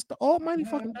 It's the almighty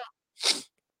fucking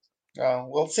dollar.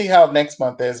 We'll see how next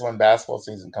month is when basketball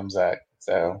season comes back.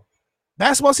 So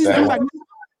basketball season comes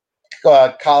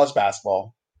back. College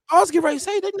basketball. I was getting ready to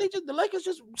say the Lakers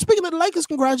just speaking of the Lakers,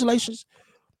 congratulations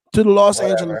to the Los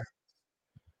Angeles.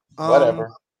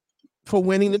 For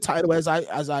winning the title as I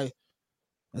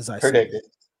predicted.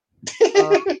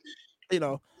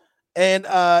 And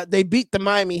they beat the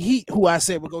Miami Heat, who I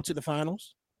said would go to the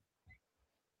finals.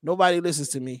 Nobody listens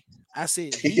to me. I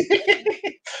said Heat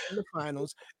in the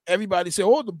finals. Everybody said,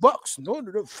 "Oh, the Bucks." No,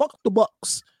 fuck the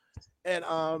Bucks. And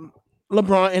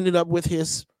LeBron ended up with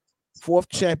his 4th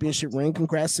championship ring.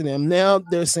 Congrats to them. Now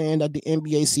they're saying that the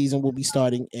NBA season will be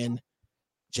starting in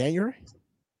January.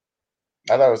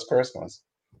 I thought it was Christmas.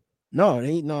 No.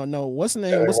 What's the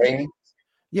name?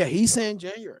 Yeah, he's saying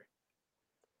January.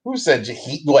 Who said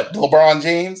what? LeBron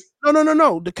James?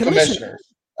 No. The commissioner.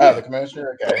 Oh, the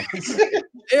commissioner. Okay.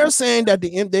 They're saying that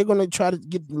they're going to try to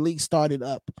get the league started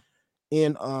up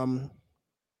in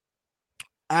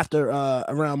after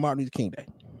around Martin Luther King Day.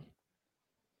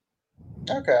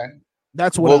 Okay.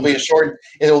 That's what it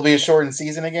will be a shortened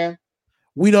season again.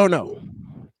 We don't know.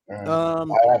 I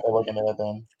have to look into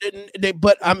that then.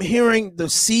 But I'm hearing the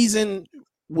season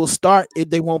will start.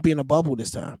 They won't be in a bubble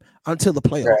this time until the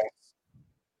playoffs. Right.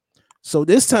 So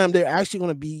this time they're actually going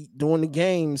to be doing the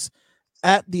games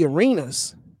at the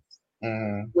arenas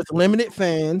with limited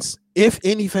fans, if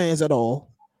any fans at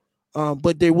all.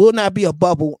 But there will not be a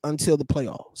bubble until the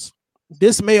playoffs.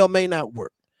 This may or may not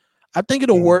work. I think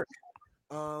it'll work.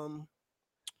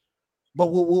 But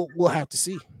we'll have to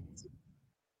see.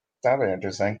 That'll be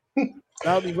interesting.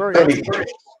 That'll be very interesting.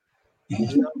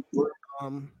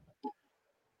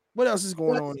 What else is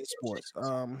going on in sports?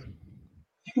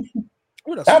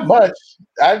 What else? Not much.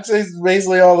 I'd say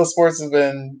basically all the sports have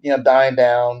been, dying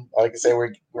down. Like I say, we're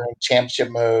in championship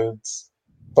modes.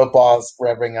 Football's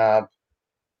revving up.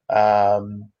 I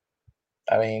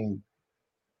mean,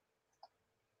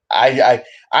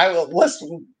 let's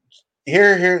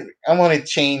here. I want to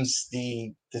change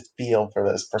the feel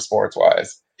for this for sports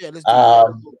wise. Yeah, let's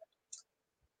do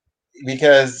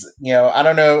because I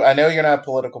don't know. I know you're not a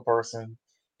political person.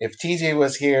 If TJ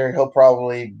was here, he'll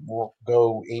probably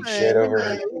go eat shit over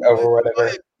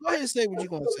whatever. Go ahead and say what you're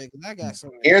going to say, because I got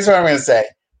something. Here's what I'm going to say.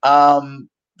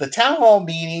 The town hall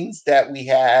meetings that we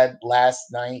had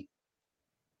last night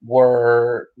it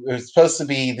was supposed to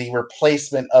be the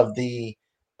replacement of the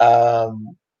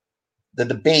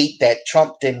debate that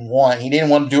Trump didn't want. He didn't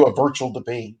want to do a virtual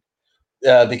debate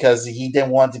because he didn't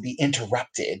want to be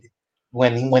interrupted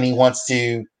when he wants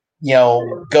to,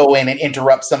 go in and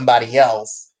interrupt somebody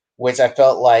else. Which I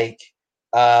felt like,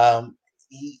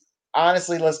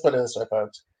 honestly, let's put it this way,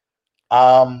 folks.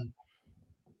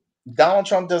 Donald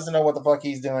Trump doesn't know what the fuck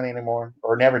he's doing anymore,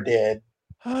 or never did.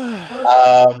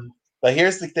 But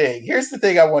here's the thing. Here's the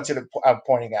thing I want you to. I'm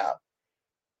pointing out.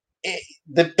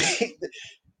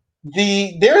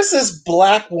 There's this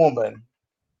black woman.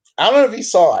 I don't know if you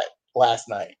saw it last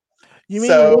night. You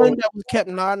mean the one that was kept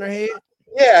nodding her head?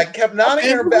 Yeah, kept nodding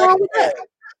her back head.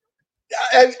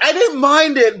 I didn't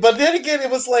mind it, but then again, it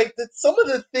was like some of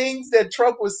the things that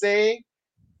Trump was saying,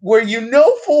 where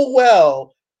full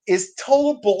well is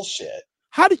total bullshit.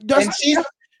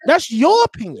 That's your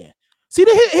opinion. See,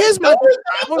 here's my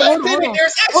opinion.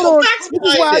 There's actual facts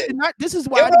behind it. This is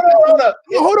why I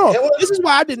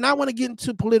did not want to get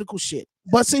into political shit.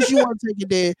 But since you want to take it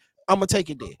there, I'm gonna take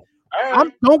it there.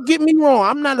 Don't get me wrong.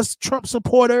 I'm not a Trump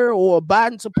supporter or a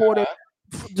Biden supporter.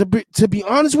 To be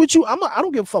honest with you, I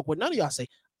don't give a fuck what none of y'all say.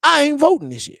 I ain't voting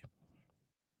this year.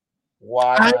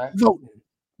 Why I not? ain't voting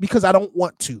because I don't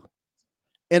want to,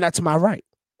 and that's my right.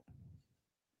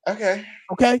 Okay.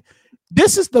 Okay.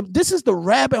 This is the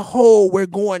rabbit hole we're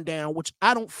going down, which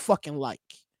I don't fucking like.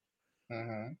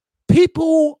 Mm-hmm.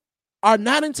 People are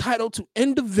not entitled to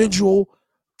individual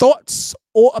thoughts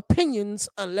or opinions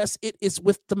unless it is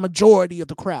with the majority of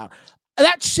the crowd.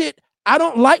 That shit, I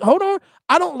don't like. Hold on.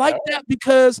 I don't like that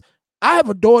because I have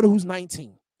a daughter who's 19.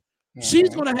 Mm-hmm. She's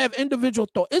going to have individual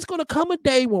thought. It's going to come a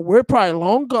day when we're probably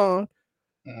long gone,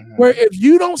 where if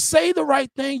you don't say the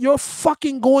right thing, you're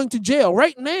fucking going to jail.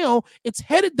 Right now, it's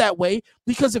headed that way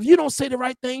because if you don't say the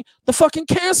right thing, the fucking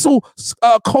cancel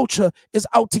culture is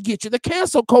out to get you. The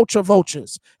cancel culture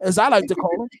vultures, as I like to call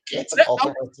them. Say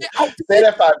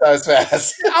that 5 times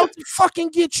fast. They're out to fucking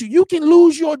get you. You can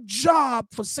lose your job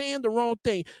for saying the wrong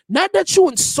thing. Not that you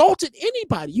insulted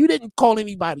anybody. You didn't call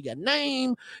anybody a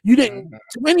name. You didn't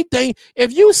do anything.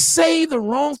 If you say the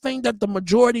wrong thing that the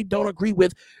majority don't agree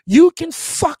with, you can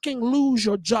fucking lose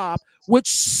your job, which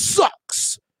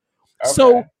sucks. Okay.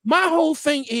 So my whole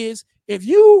thing is, if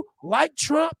you like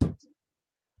Trump,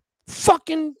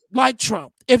 fucking like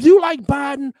Trump. If you like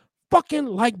Biden, fucking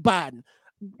like Biden.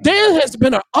 There has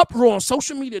been an uproar on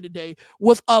social media today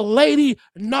with a lady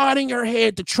nodding her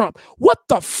head to Trump. What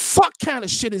the fuck kind of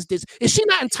shit is this? Is she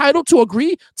not entitled to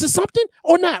agree to something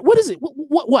or not? What is it?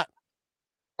 What?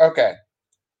 Okay.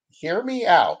 Hear me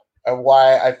out of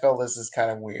why I feel this is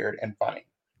kind of weird and funny.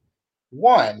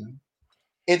 One,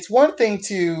 it's one thing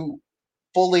to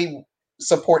fully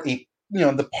support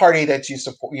the party that you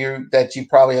support, that you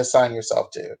probably assign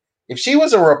yourself to. If she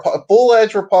was a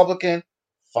full-edged Republican,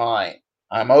 fine.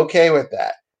 I'm okay with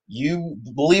that. You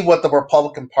believe what the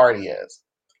Republican Party is.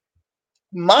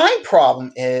 My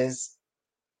problem is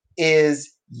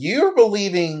you're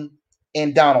believing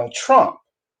in Donald Trump.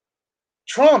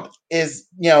 Trump is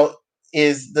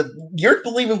you're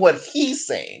believing what he's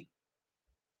saying.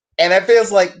 And it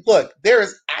feels like, look, there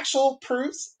is actual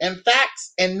proofs and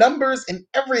facts and numbers and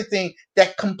everything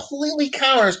that completely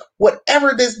counters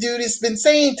whatever this dude has been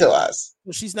saying to us.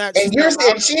 Well, she's not. And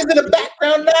she's in the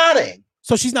background nodding.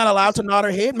 So she's not allowed to nod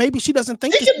her head. Maybe she doesn't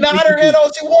think she can nod her head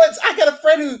all she wants. I got a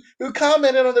friend who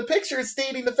commented on the picture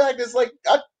stating the fact it's like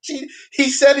he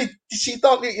said she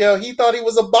thought he thought he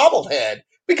was a bobblehead.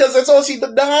 Because that's all she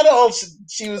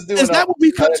was doing. Is that what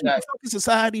we come to in fucking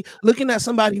society? Looking at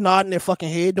somebody nodding their fucking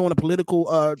head doing a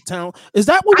political town? Is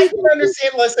that what I can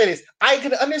understand? Let's say this. I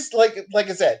can understand, like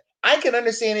I said, I can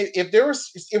understand it if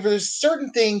there's certain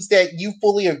things that you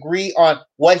fully agree on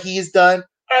what he's done.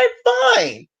 All right,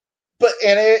 fine. But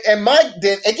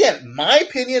my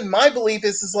opinion, my belief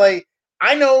is like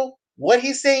I know what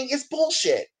he's saying is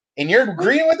bullshit. And you're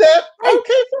agreeing with that? Right,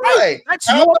 okay, fine. Right. That's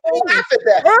your opinion. Laugh at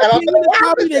that. Her opinion is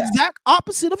probably the exact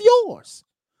opposite of yours.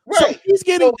 Right. So he's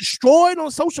getting destroyed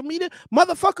on social media.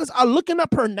 Motherfuckers are looking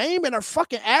up her name and her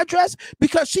fucking address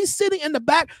because she's sitting in the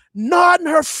back nodding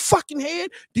her fucking head.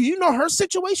 Do you know her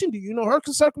situation? Do you know her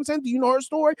circumstance? Do you know her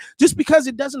story? Just because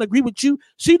it doesn't agree with you,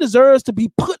 she deserves to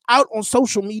be put out on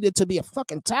social media to be a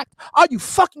fucking attacked. Are you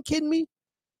fucking kidding me?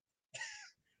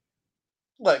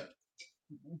 Look.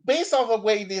 Based off of the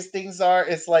way these things are,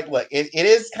 it's like, look, it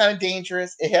is kind of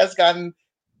dangerous. It has gotten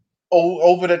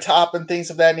over the top and things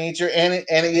of that nature, and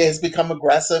it has become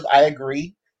aggressive. I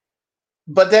agree,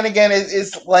 but then again,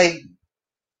 it's like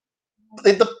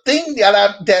the thing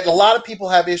that a lot of people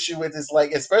have issue with is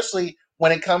like, especially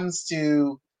when it comes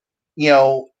to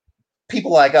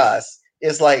people like us,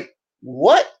 is like,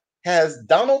 what has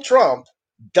Donald Trump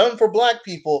done for black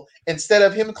people instead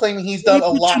of him claiming he's done a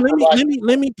lot for black people?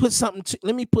 Let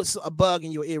me put a bug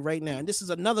in your ear right now. And this is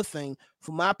another thing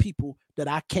for my people that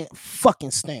I can't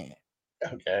fucking stand.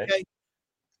 Okay.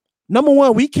 Number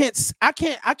one, I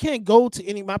can't go to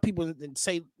any of my people and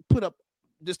say, put up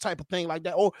this type of thing like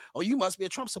that. Or you must be a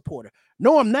Trump supporter.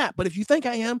 No, I'm not. But if you think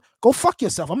I am, go fuck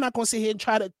yourself. I'm not going to sit here and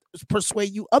try to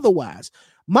persuade you otherwise.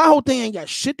 My whole thing ain't got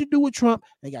shit to do with Trump.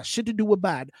 Ain't got shit to do with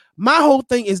Biden. My whole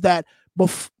thing is that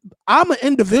I'm an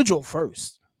individual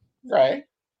first. Right.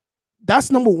 That's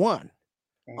number one.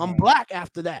 I'm black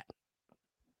after that.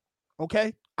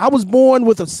 Okay. I was born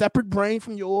with a separate brain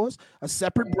from yours, a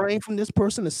separate brain from this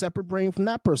person, a separate brain from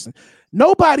that person.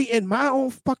 Nobody in my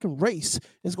own fucking race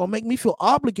is going to make me feel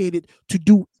obligated to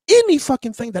do any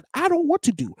fucking thing that I don't want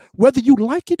to do, whether you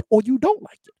like it or you don't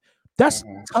like it. That's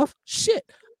tough shit.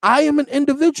 I am an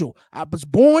individual. I was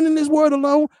born in this world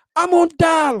alone. I'm going to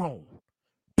die alone.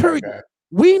 Period. Okay.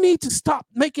 We need to stop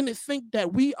making it think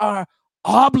that we are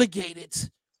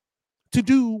obligated to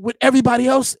do what everybody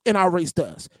else in our race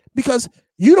does, because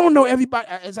you don't know everybody.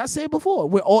 As I said before,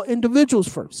 we're all individuals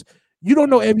first. You don't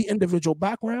know every individual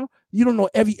background. You don't know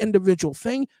every individual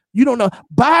thing. You don't know.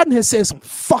 Biden has said some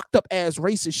fucked up ass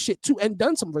racist shit too, and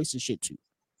done some racist shit too.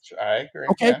 I agree.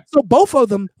 Okay, yeah. So both of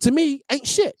them to me ain't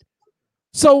shit.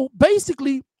 So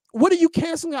basically, what are you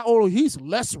canceling out? Oh, he's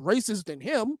less racist than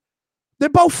him. They're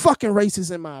both fucking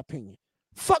racist in my opinion.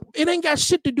 Fuck, it ain't got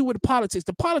shit to do with the politics.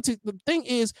 The thing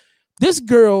is, this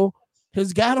girl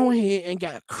has got on here and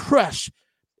got crushed,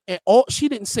 and all she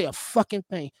didn't say a fucking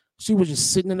thing. She was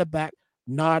just sitting in the back,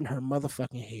 nodding her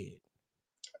motherfucking head.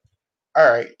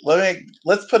 All right,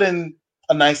 let's put in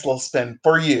a nice little spin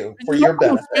for you, for your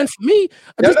benefit. Spin for me.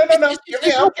 No. Hear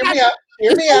me out.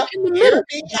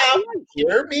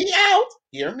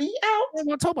 Hear me out. I'm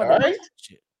gonna talk about all right.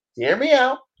 Shit. Hear me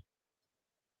out.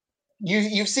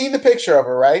 You've seen the picture of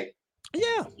her, right?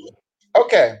 Yeah.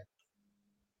 Okay.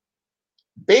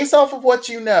 Based off of what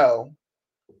you know,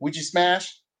 would you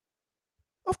smash?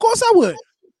 Of course I would.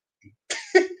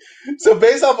 So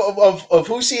based off of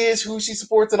who she is, who she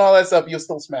supports, and all that stuff, you'll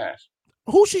still smash.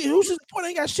 Who she supports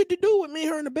ain't got shit to do with me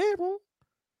and her in the bedroom.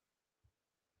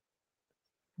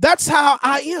 That's how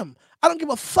I am. I don't give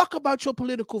a fuck about your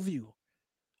political view.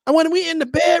 And when we in the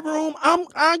bedroom,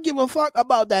 I give a fuck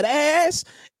about that ass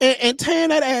and tearing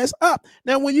that ass up.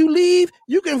 Now, when you leave,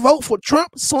 you can vote for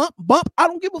Trump, slump, bump. I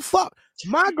don't give a fuck.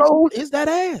 My goal is that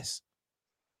ass.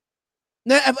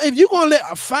 Now, if you're going to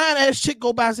let a fine ass chick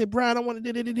go by and say, Brian, I don't want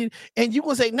to do, and you're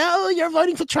going to say, no, you're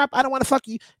voting for Trump, I don't want to fuck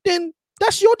you, then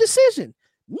that's your decision.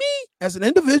 Me, as an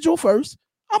individual first,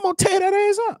 I'm going to tear that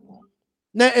ass up.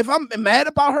 Now, if I'm mad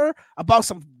about her, about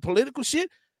some political shit,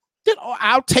 then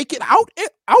I'll take it out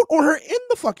on her in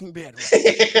the fucking bedroom.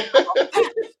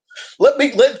 Let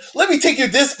me take you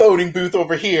this voting booth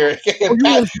over here. Oh, you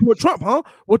want to support Trump, huh?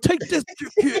 Well, take this,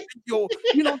 with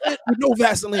no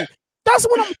Vaseline. That's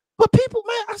what I'm. But people,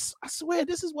 man, I swear,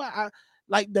 this is why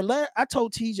I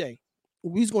told TJ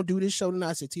we was gonna do this show tonight.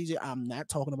 I said, TJ, I'm not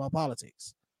talking about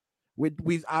politics.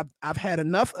 I've had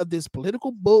enough of this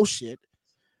political bullshit,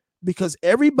 because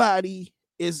everybody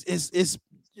is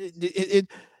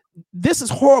this is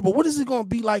horrible. What is it going to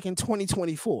be like in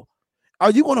 2024?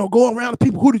 Are you going to go around to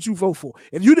people? Who did you vote for?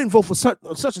 If you didn't vote for such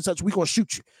and such, we're going to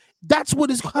shoot you. That's what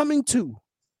it's coming to.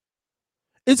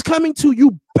 It's coming to,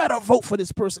 you better vote for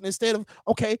this person instead of,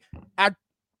 okay, I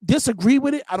disagree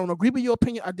with it. I don't agree with your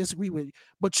opinion. I disagree with it.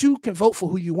 But you can vote for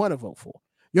who you want to vote for.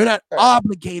 You're not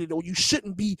obligated, or you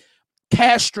shouldn't be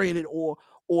castrated or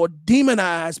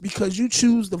demonized because you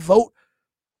choose to vote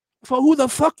for who the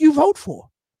fuck you vote for.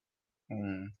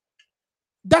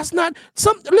 That's not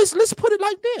let's put it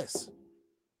like this.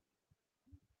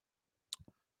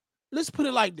 Let's put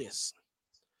it like this.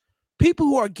 People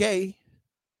who are gay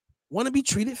want to be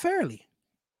treated fairly.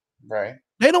 Right.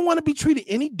 They don't want to be treated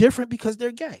any different because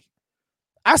they're gay.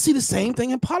 I see the same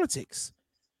thing in politics.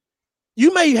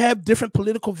 You may have different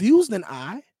political views than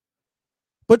I,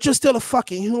 but you're still a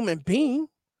fucking human being.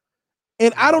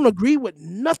 And I don't agree with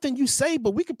nothing you say,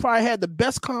 but we could probably have the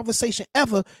best conversation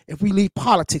ever if we leave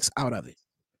politics out of it.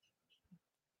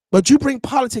 But you bring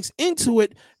politics into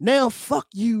it, now fuck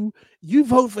you. You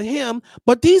vote for him.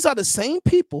 But these are the same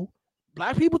people,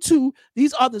 black people too.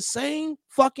 These are the same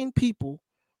fucking people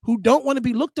who don't want to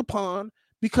be looked upon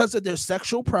because of their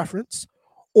sexual preference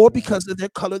or because of their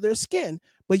color of their skin.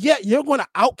 But yet you're going to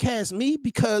outcast me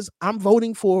because I'm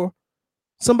voting for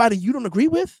somebody you don't agree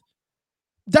with.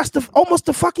 That's almost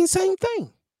the fucking same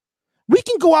thing. We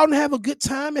can go out and have a good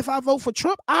time. If I vote for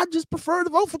Trump, I just prefer to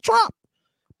vote for Trump.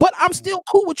 But I'm still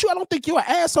cool with you. I don't think you're an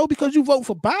asshole because you vote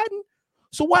for Biden.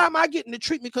 So why am I getting the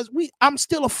treatment? Because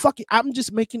I'm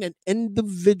just making an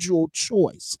individual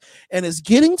choice. And it's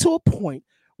getting to a point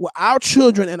where our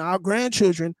children and our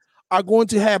grandchildren are going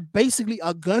to have basically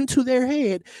a gun to their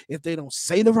head if they don't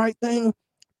say the right thing,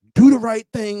 do the right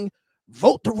thing,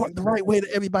 vote the right way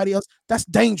to everybody else. That's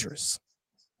dangerous.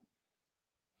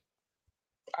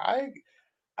 I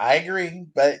agree,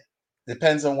 but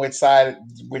depends on which side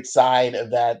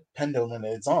of that pendulum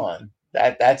it's on.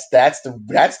 That's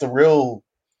the real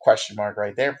question mark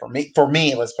right there for me.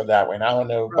 Let's put it that way. And I don't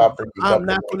know about for you. I'm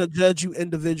not going to judge you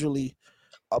individually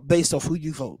based off who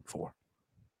you vote for.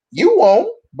 You won't,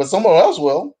 but someone else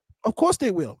will. Of course they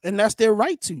will, and that's their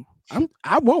right to.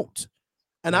 I won't,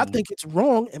 and I think it's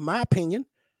wrong, in my opinion,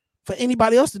 for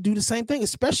anybody else to do the same thing,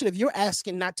 especially if you're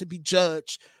asking not to be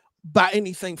judged by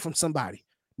anything from somebody.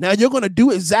 Now you're going to do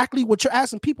exactly what you're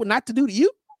asking people not to do to you.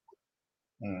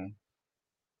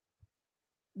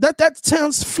 That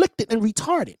sounds afflicted and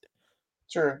retarded.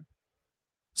 Sure.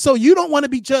 So you don't want to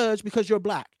be judged because you're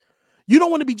black. You don't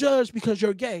want to be judged because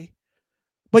you're gay.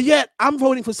 But yet I'm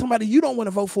voting for somebody you don't want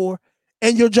to vote for,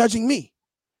 and you're judging me.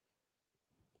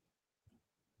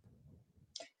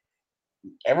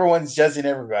 Everyone's judging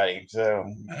everybody, so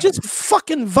just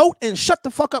fucking vote and shut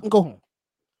the fuck up and go home.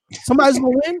 Somebody's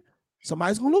gonna win,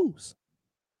 somebody's gonna lose.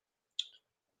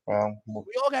 Well,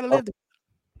 we all gotta live.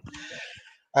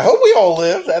 I hope we all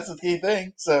live. That's the key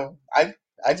thing. So I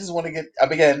just want to get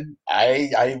up again.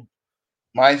 I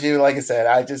mind you, like I said,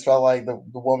 I just felt like the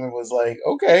woman was like,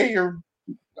 okay, you're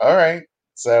all right.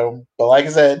 So, but like I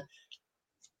said,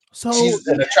 so she's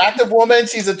an attractive woman.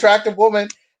 She's an attractive woman,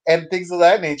 and things of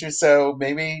that nature. So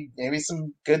maybe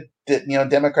some good,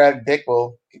 Democratic dick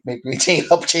will make me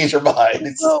help change her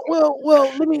mind. Well.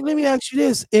 Let me ask you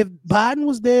this: if Biden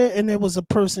was there and there was a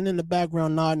person in the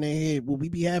background nodding their head, would we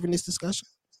be having this discussion?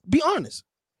 Be honest.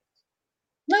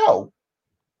 No.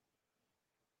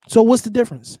 So what's the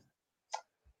difference?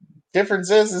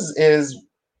 Difference is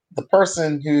the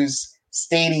person who's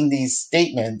stating these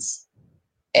statements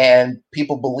and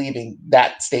people believing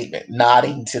that statement,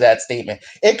 nodding to that statement.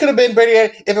 It could have been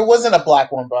better if it wasn't a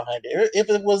black woman behind it, if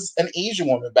it was an Asian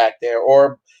woman back there,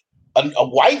 or a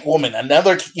white woman,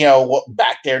 another,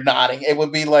 back there nodding. It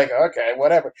would be like, okay,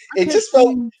 whatever. It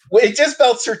just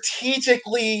felt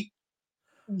strategically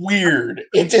weird.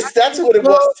 That's what it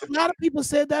was. A lot of people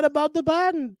said that about the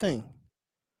Biden thing.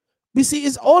 You see,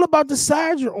 it's all about the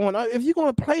side you're on. If you're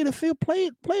going to play the field, play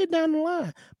it down the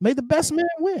line. May the best man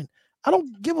win. I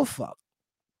don't give a fuck.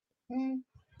 You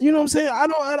know what I'm saying?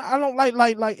 I don't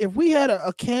like if we had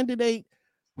a candidate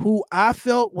who I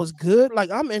felt was good,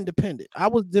 like I'm independent. I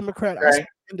was Democrat, right. I was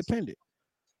independent.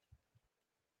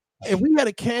 If we had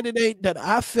a candidate that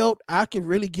I felt I could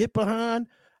really get behind,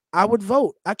 I would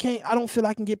vote. I don't feel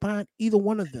I can get behind either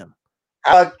one of them.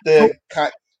 I like the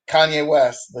Kanye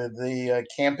West, the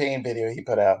campaign video he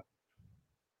put out.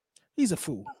 He's a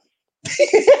fool.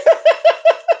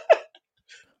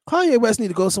 Kanye West need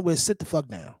to go somewhere and sit the fuck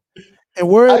down and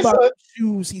worry about the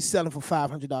shoes he's selling for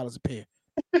 $500 a pair.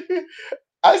 When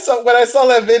I saw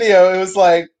that video, it was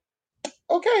like,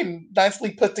 okay,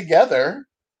 nicely put together.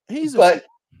 He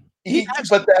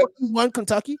won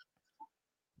Kentucky.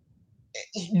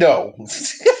 No,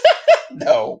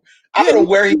 no. I don't know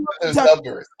where he put those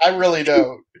numbers. I really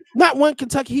don't. Not one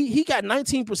Kentucky. He got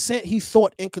 19%. He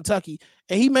thought in Kentucky,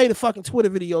 and he made a fucking Twitter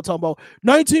video talking about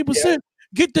 19%.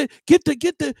 Get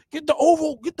the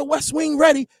oval, get the West Wing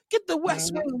ready. Get the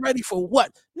West Wing ready for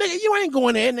what? Nigga, you ain't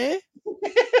going in there.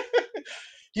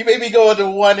 You may be going to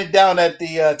one down at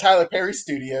the Tyler Perry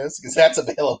Studios because that's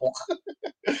available.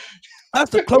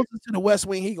 That's the closest to the West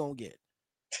Wing he gonna get.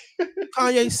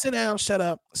 Kanye, sit down, shut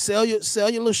up, sell your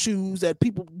little shoes that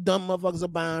people dumb motherfuckers are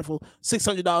buying for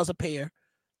 $600 a pair,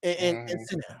 and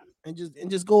sit down and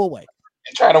just go away.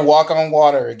 And try to walk on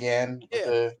water again.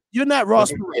 Yeah. You're not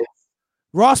Ross Perot.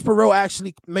 Ross Perot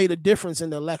actually made a difference in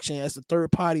the election as the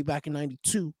third party back in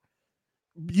 '92.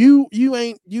 You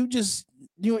ain't doing. Just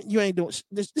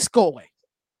go away.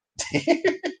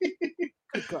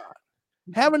 Good God.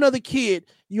 Have another kid.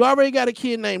 You already got a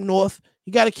kid named North.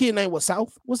 You got a kid named what?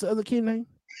 South? What's the other kid name?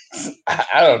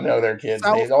 I don't know their kids'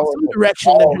 names. Some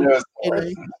direction.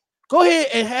 Go ahead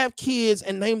and have kids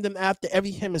and name them after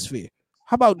every hemisphere.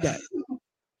 How about that?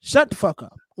 Shut the fuck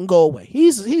up and go away.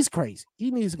 He's crazy. He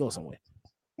needs to go somewhere.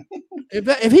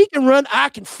 If he can run, I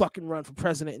can fucking run for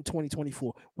president in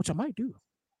 2024, which I might do.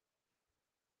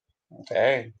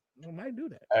 Okay. I might do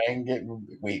that. I ain't getting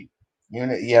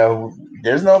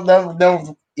there's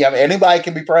no anybody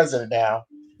can be president now.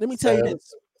 Let me tell you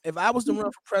this. If I was to run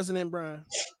for president, Brian,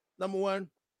 number one,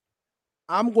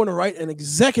 I'm going to write an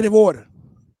executive order.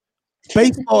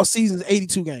 Baseball season's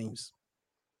 82 games.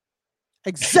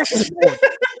 Executive order.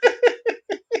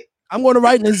 I'm going to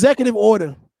write an executive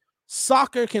order.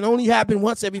 Soccer can only happen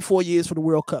once every 4 years for the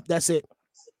World Cup. That's it.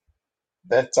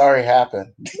 That's already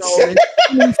happened. No,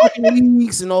 there's fucking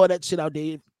leagues and all that shit out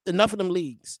there. Enough of them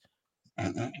leagues.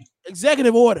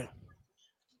 Executive order.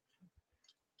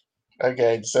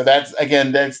 Okay, so that's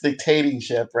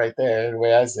dictatorship right there, the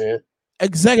way I see it.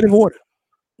 Executive order.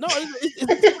 No,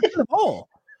 it's of all.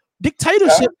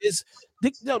 Dictatorship is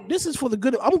this is for the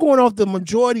good. I'm going off the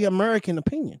majority American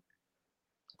opinion.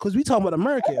 Because we talking about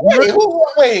America.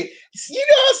 Wait. You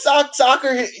know,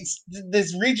 soccer.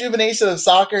 This rejuvenation of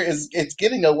soccer it's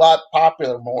getting a lot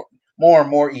popular more and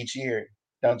more each year.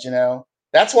 Don't you know?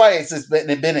 That's why it's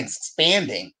been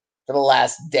expanding for the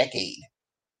last decade.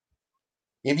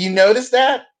 Have you noticed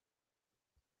that?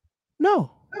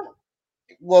 No.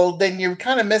 Well, then you're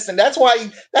kind of missing. That's why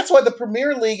the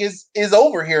Premier League is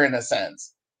over here in a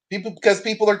sense. Because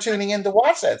people are tuning in to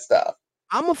watch that stuff.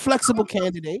 I'm a flexible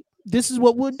candidate. This is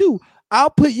what we'll do.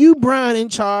 I'll put you, Brian, in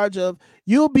charge of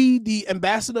you'll be the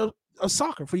ambassador of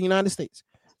soccer for the United States.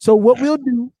 So what we'll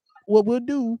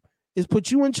do is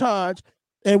put you in charge,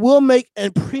 and we'll make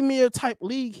a premier type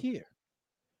league here.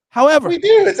 However, we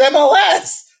do. It's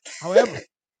MLS. However,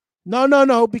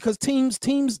 no, because teams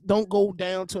don't go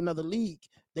down to another league.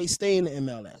 They stay in the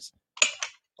MLS.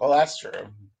 Well, that's true.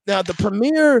 Now, the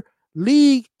Premier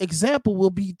League example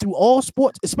will be through all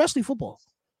sports, especially football.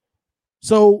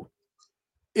 So,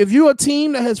 if you're a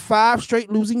team that has 5 straight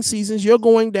losing seasons, you're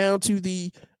going down to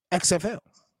the XFL.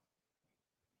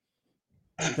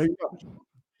 There you go.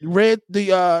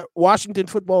 The Washington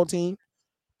football team.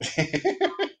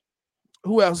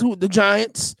 Who else? The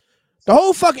Giants. The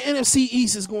whole fucking NFC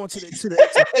East is going to the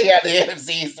XFL. Yeah, the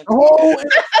NFC East. The whole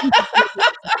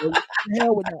NFC East.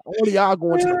 Hell with that. All of y'all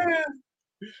going to the right?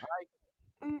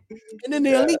 And then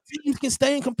the elite teams can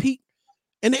stay and compete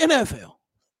in the NFL.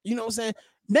 You know what I'm saying?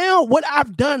 Now, what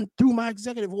I've done through my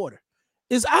executive order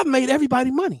is I've made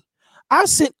everybody money. I've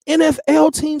sent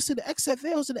NFL teams to the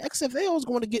XFL, so the XFL is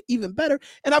going to get even better.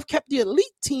 And I've kept the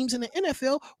elite teams in the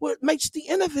NFL, where it makes the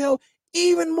NFL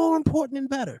even more important and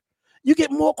better. You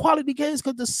get more quality games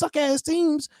because the suck-ass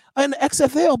teams are in the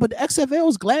XFL, but the XFL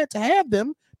is glad to have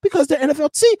them because they're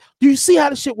NFL. See, do you see how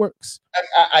the shit works?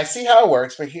 I see how it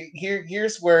works, but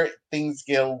here's where things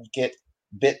get a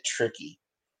bit tricky.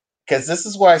 Because this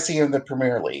is what I see in the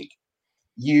Premier League.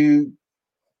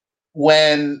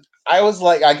 When I was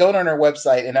like, I go on our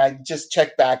website and I just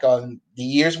check back on the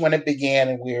years when it began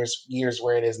and years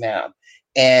where it is now.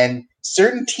 And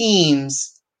certain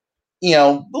teams,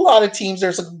 a lot of teams,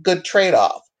 there's a good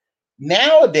trade-off.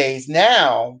 Nowadays,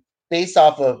 based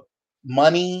off of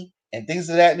money and things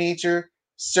of that nature,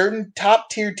 certain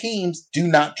top-tier teams do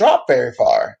not drop very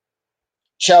far.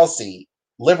 Chelsea,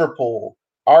 Liverpool,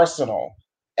 Arsenal,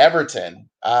 Everton,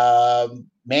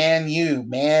 Man U,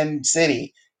 Man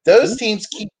City. Those teams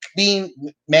keep being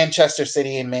Manchester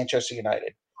City and Manchester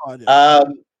United.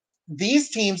 These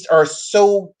teams are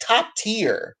so top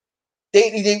tier.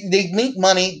 They make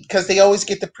money because they always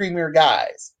get the premier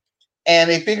guys.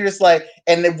 And they figure it's like,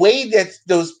 and the way that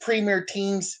those premier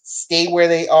teams stay where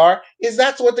they are is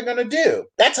that's what they're going to do.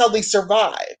 That's how they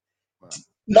survive. Wow.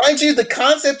 Mind you, the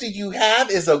concept that you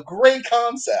have is a great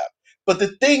concept. But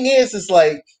the thing is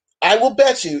like, I will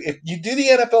bet you, if you do the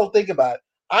NFL, think about it,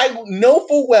 I know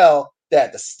full well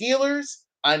that the Steelers,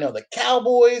 I know the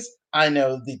Cowboys, I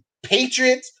know the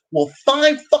Patriots will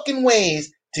find fucking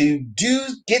ways to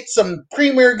get some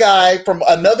premier guy from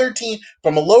another team,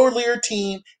 from a lower layer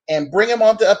team, and bring him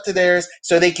up to theirs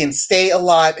so they can stay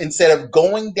alive instead of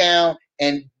going down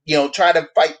and try to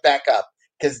fight back up.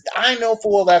 Because I know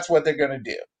full well that's what they're going to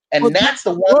do, and that's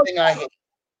the one thing I hate.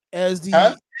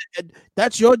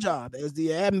 That's your job as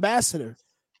the ambassador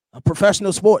of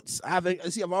professional sports. I've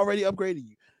already upgraded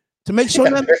you to make sure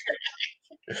none of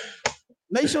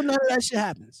that shit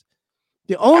happens.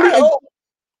 The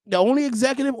only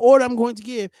executive order I'm going to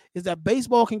give is that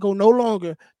baseball can go no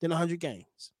longer than 100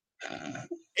 games.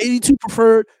 82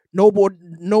 preferred, no more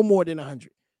than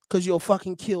 100, because you'll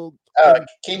fucking kill.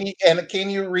 Can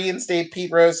you reinstate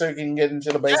Pete Rose so he can get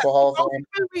into the Baseball Hall of Fame?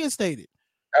 Reinstated.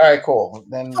 All right, cool.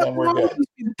 Then we're good.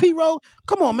 Pete Rose,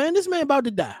 come on, man. This man about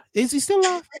to die. Is he still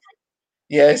alive?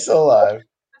 Yeah, he's still alive.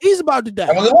 He's about to die.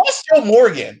 I mean, we lost Joe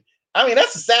Morgan. I mean,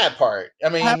 that's the sad part. I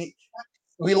mean,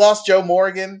 we lost Joe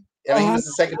Morgan. I mean, he was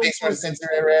the second baseman of the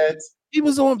Cincinnati Reds. He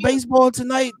was on Baseball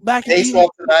Tonight back in Baseball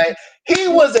Tonight. He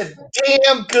was a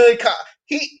damn good.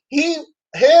 Him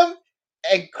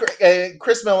and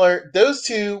Chris Miller. Those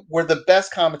two were the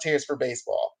best commentators for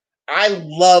baseball. I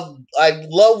love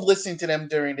listening to them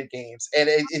during the games, and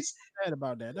it's sad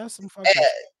about that. That's some fucking.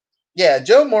 Yeah,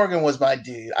 Joe Morgan was my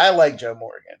dude. I like Joe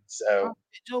Morgan. So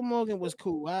Joe Morgan was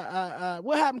cool.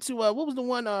 What happened to what was the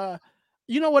one?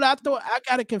 You know what I thought? I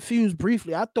got it confused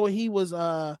briefly. I thought he was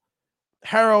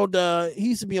Harold. He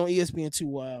used to be on ESPN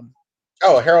too.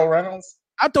 Harold Reynolds.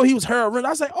 I thought he was Harold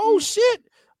Reynolds. I was like, oh shit.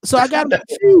 So I got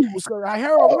confused.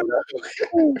 Harold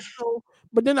Reynolds.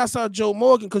 But then I saw Joe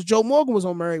Morgan, because Joe Morgan was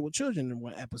on Married with Children in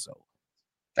one episode.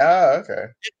 Oh, okay.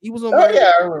 He was on.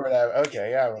 Yeah, I remember that.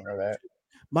 Okay, yeah, I remember that.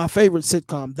 My favorite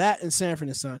sitcom, that and Sanford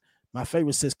and Son. My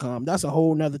favorite sitcom. That's a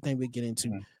whole nother thing we get into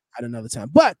at another time.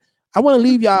 But I want to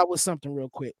leave y'all with something real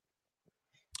quick.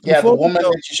 Yeah, the woman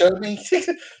that you showed me.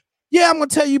 Yeah, I'm gonna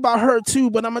tell you about her too,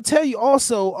 but I'm gonna tell you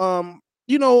also, I'm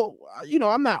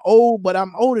not old, but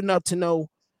I'm old enough to know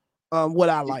what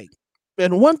I like.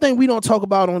 And one thing we don't talk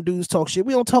about on Dudes Talk Shit,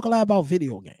 we don't talk a lot about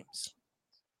video games.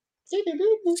 So,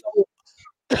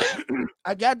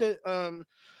 I got the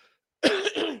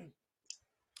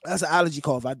that's an allergy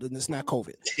cough. It's not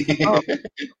COVID.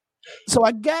 So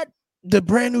I got the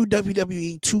brand new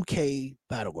WWE 2K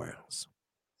Battlegrounds.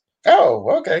 Oh,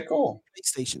 okay, cool.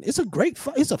 PlayStation. It's a great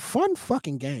it's a fun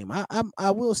fucking game.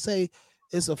 I will say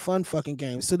it's a fun fucking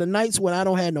game. So the nights when I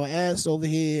don't have no ass over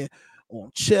here or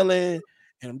I'm chilling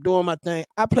and I'm doing my thing,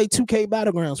 I play 2K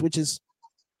Battlegrounds, which is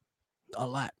a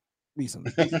lot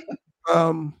recently.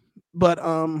 But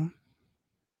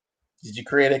Did you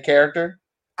create a character?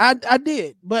 I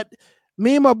did, but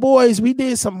me and my boys, we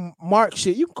did some mark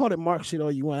shit. You can call it mark shit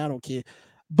all you want, I don't care.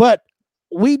 But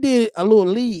we did a little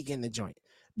league in the joint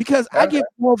because I Okay. get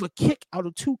more of a kick out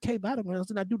of 2K Battlegrounds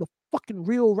than I do the fucking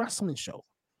real wrestling show.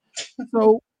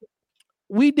 So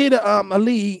we did a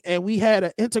league and we had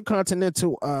an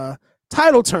intercontinental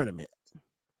title tournament.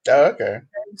 Oh, okay.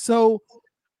 So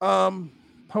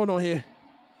hold on here.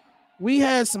 We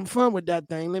had some fun with that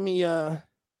thing. Let me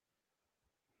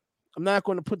I'm not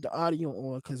going to put the audio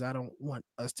on because I don't want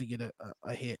us to get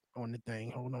a hit on the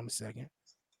thing. Hold on a second.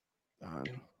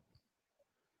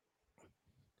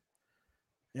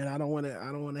 And I don't want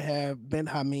to have Ben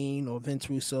Hameen or Vince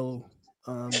Russo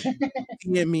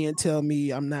hear me and tell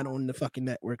me I'm not on the fucking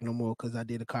network no more because I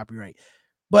did a copyright.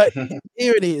 But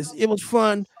here it is. It was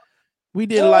fun. We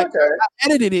did Oh, like okay. I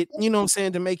edited it, you know what I'm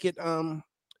saying, to make it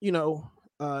you know,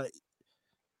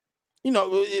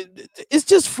 it's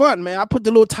just fun, man. I put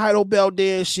the little title belt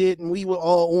there and shit, and we were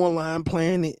all online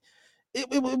playing it.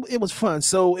 It was fun.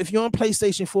 So if you're on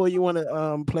PlayStation 4, you want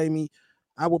to play me,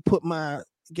 I will put my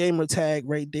gamer tag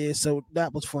right there. So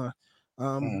that was fun.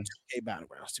 2K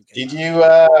Battlegrounds. 2K Did Battlegrounds. you?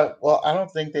 Well, I don't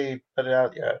think they put it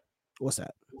out yet. What's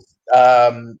that?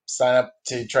 Sign up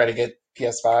to try to get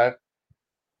PS5.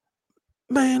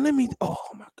 Man, let me. Oh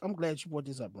my! I'm glad you brought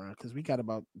this up, Brian, because we got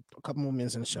about a couple more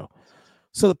minutes in the show.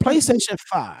 So the PlayStation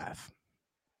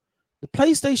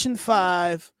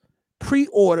 5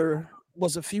 pre-order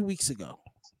was a few weeks ago.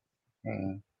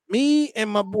 Me and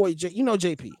my boy,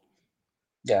 JP.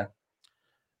 Yeah.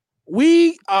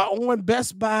 We are on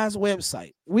Best Buy's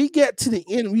website. We get to the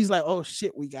end, he's like, "Oh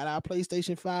shit, we got our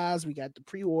PlayStation 5s, we got the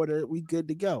pre-order, we good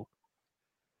to go."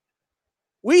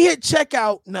 We hit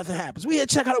checkout, nothing happens. We hit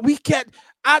checkout,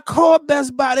 I called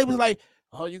Best Buy, they was like,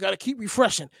 "Oh, you got to keep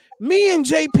refreshing." Me and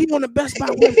JP on the Best Buy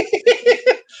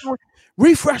website,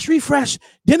 refresh.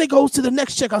 Then it goes to the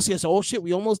next checkout. So, oh shit,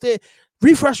 we almost there.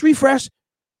 Refresh.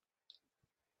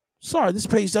 Sorry, this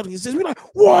page doesn't exist. We're like,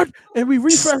 what? And we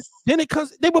refresh. Then it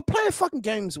comes. They were playing fucking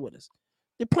games with us.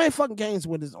 They're playing fucking games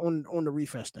with us on the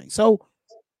refresh thing. So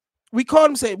we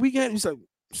called him, said, He's like,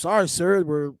 "Sorry, sir,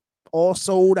 we're all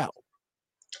sold out."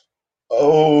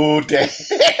 Oh, damn.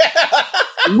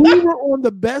 We were on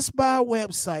the Best Buy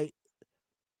website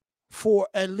for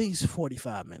at least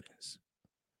 45 minutes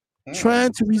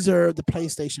trying to reserve the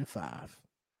PlayStation 5.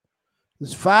 It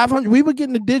was $500. We were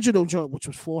getting the digital joint, which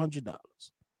was $400.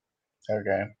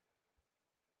 Okay.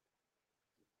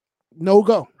 No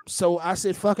go. So I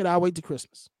said, "Fuck it, I'll wait till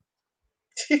Christmas."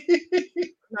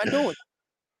 Not doing it.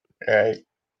 Right.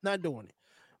 Not doing it.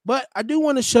 But I do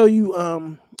want to show you.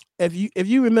 If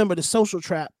you remember, the Social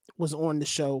Trap was on the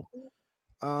show.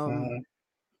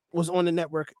 Was on the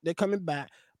network. They're coming back.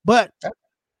 But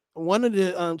one of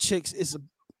the chicks is a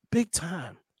big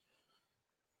time.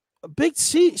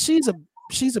 She's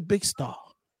a big star.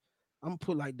 I'm gonna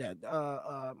put it like that.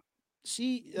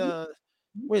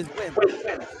 Where's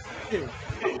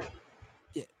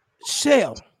yeah,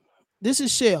 Shell. This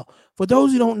is Shell. For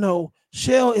those who don't know,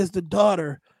 Shell is the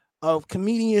daughter of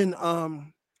comedian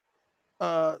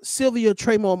Sylvia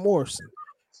Tremor Morrison,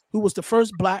 who was the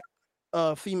first black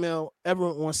female ever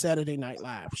on Saturday Night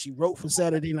Live. She wrote for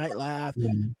Saturday Night Live.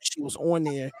 She was on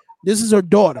there. This is her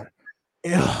daughter.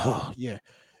 Yeah.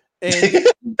 And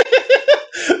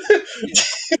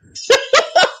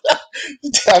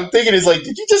I'm thinking, it's like,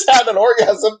 did you just have an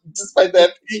orgasm just by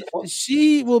that?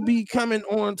 She will be coming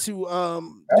on to do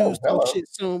some hello. shit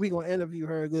soon. We're gonna interview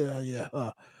her. Good, yeah.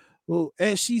 Well,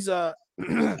 and she's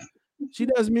she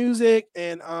does music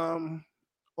and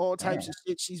all types of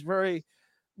shit. She's very,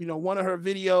 one of her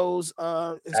videos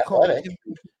is called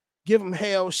Give 'em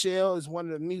Hell. Shell is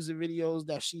one of the music videos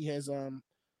that she has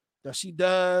that she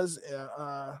does.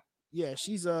 Yeah,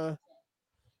 she's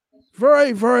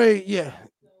very, very,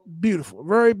 beautiful,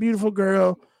 very beautiful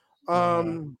girl.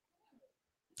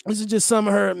 This is just some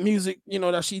of her music,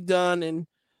 that she done, and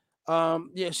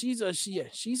she's a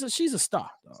star,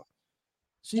 dog.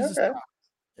 She's a star,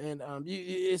 and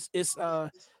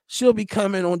she'll be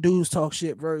coming on Dudes Talk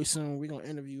Shit very soon. We're gonna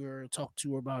interview her, talk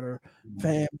to her about her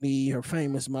family, her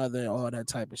famous mother, all that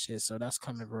type of shit. So that's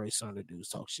coming very soon to Dudes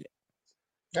Talk Shit.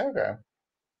 Okay.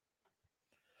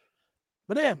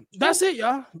 But yeah, that's it,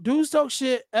 y'all. Dudes Talk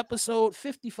Shit episode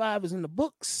 55 is in the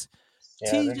books.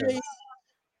 TJ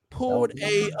pulled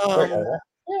a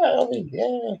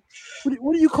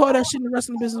what do you call that shit in the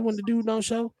wrestling business when the dude don't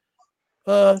show?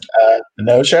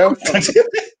 No show.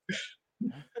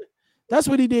 That's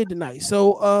what he did tonight.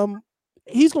 So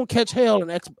he's gonna catch hell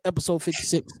in episode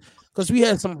 56 because we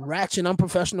had some ratchet,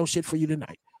 unprofessional shit for you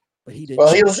tonight. But he didn't.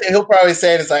 Well, he'll probably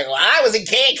say it's like, well, I was in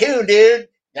Cancun, dude,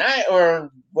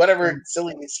 or whatever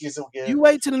silly excuse he'll give. You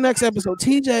wait till the next episode,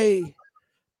 TJ.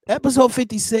 Episode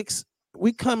 56,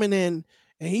 we coming in,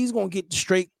 and he's gonna get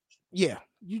straight. Yeah,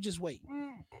 you just wait.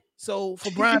 So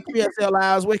for Bryan 3SL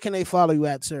Lyles, where can they follow you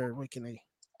at, sir? Where can they?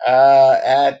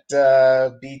 At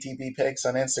BTB Pics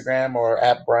on Instagram or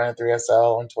at Bryan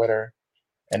 3SL on Twitter.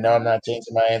 And no, I'm not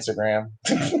changing my Instagram.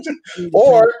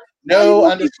 Or no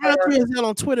underscore Bryan 3SL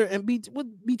on Twitter and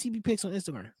BTB Pics on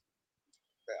Instagram.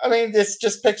 I mean, it's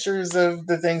just pictures of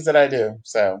the things that I do.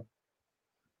 So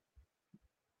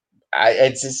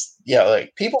it's just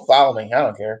like people follow me. I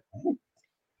don't care.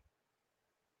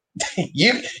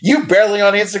 you barely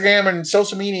on Instagram and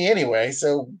social media anyway,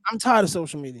 so I'm tired of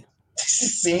social media.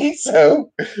 See, so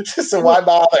why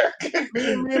bother?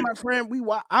 me and my friend,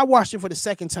 I watched it for the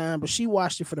second time, but she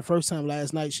watched it for the first time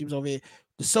last night. She was over here.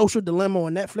 The Social Dilemma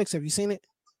on Netflix. Have you seen it?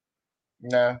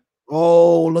 No.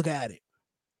 Oh, look at it.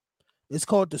 It's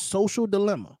called The Social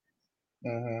Dilemma.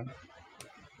 Mm-hmm.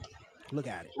 Look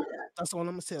at it. That's all I'm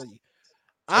gonna tell you.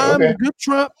 I'm Good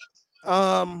Trump.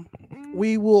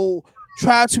 We will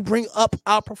try to bring up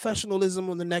our professionalism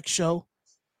on the next show.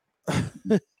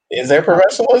 Is there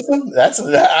professionalism?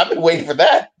 I've been waiting for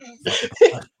that.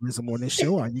 Professionalism on this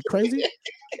show? Are you crazy?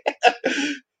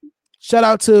 Shout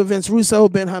out to Vince Russo,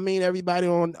 Ben Hameen, everybody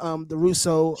on the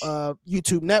Russo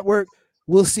YouTube network.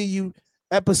 We'll see you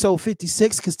episode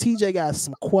 56 because TJ got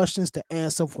some questions to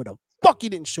answer for the fuck he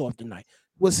didn't show up tonight.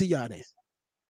 We'll see y'all then.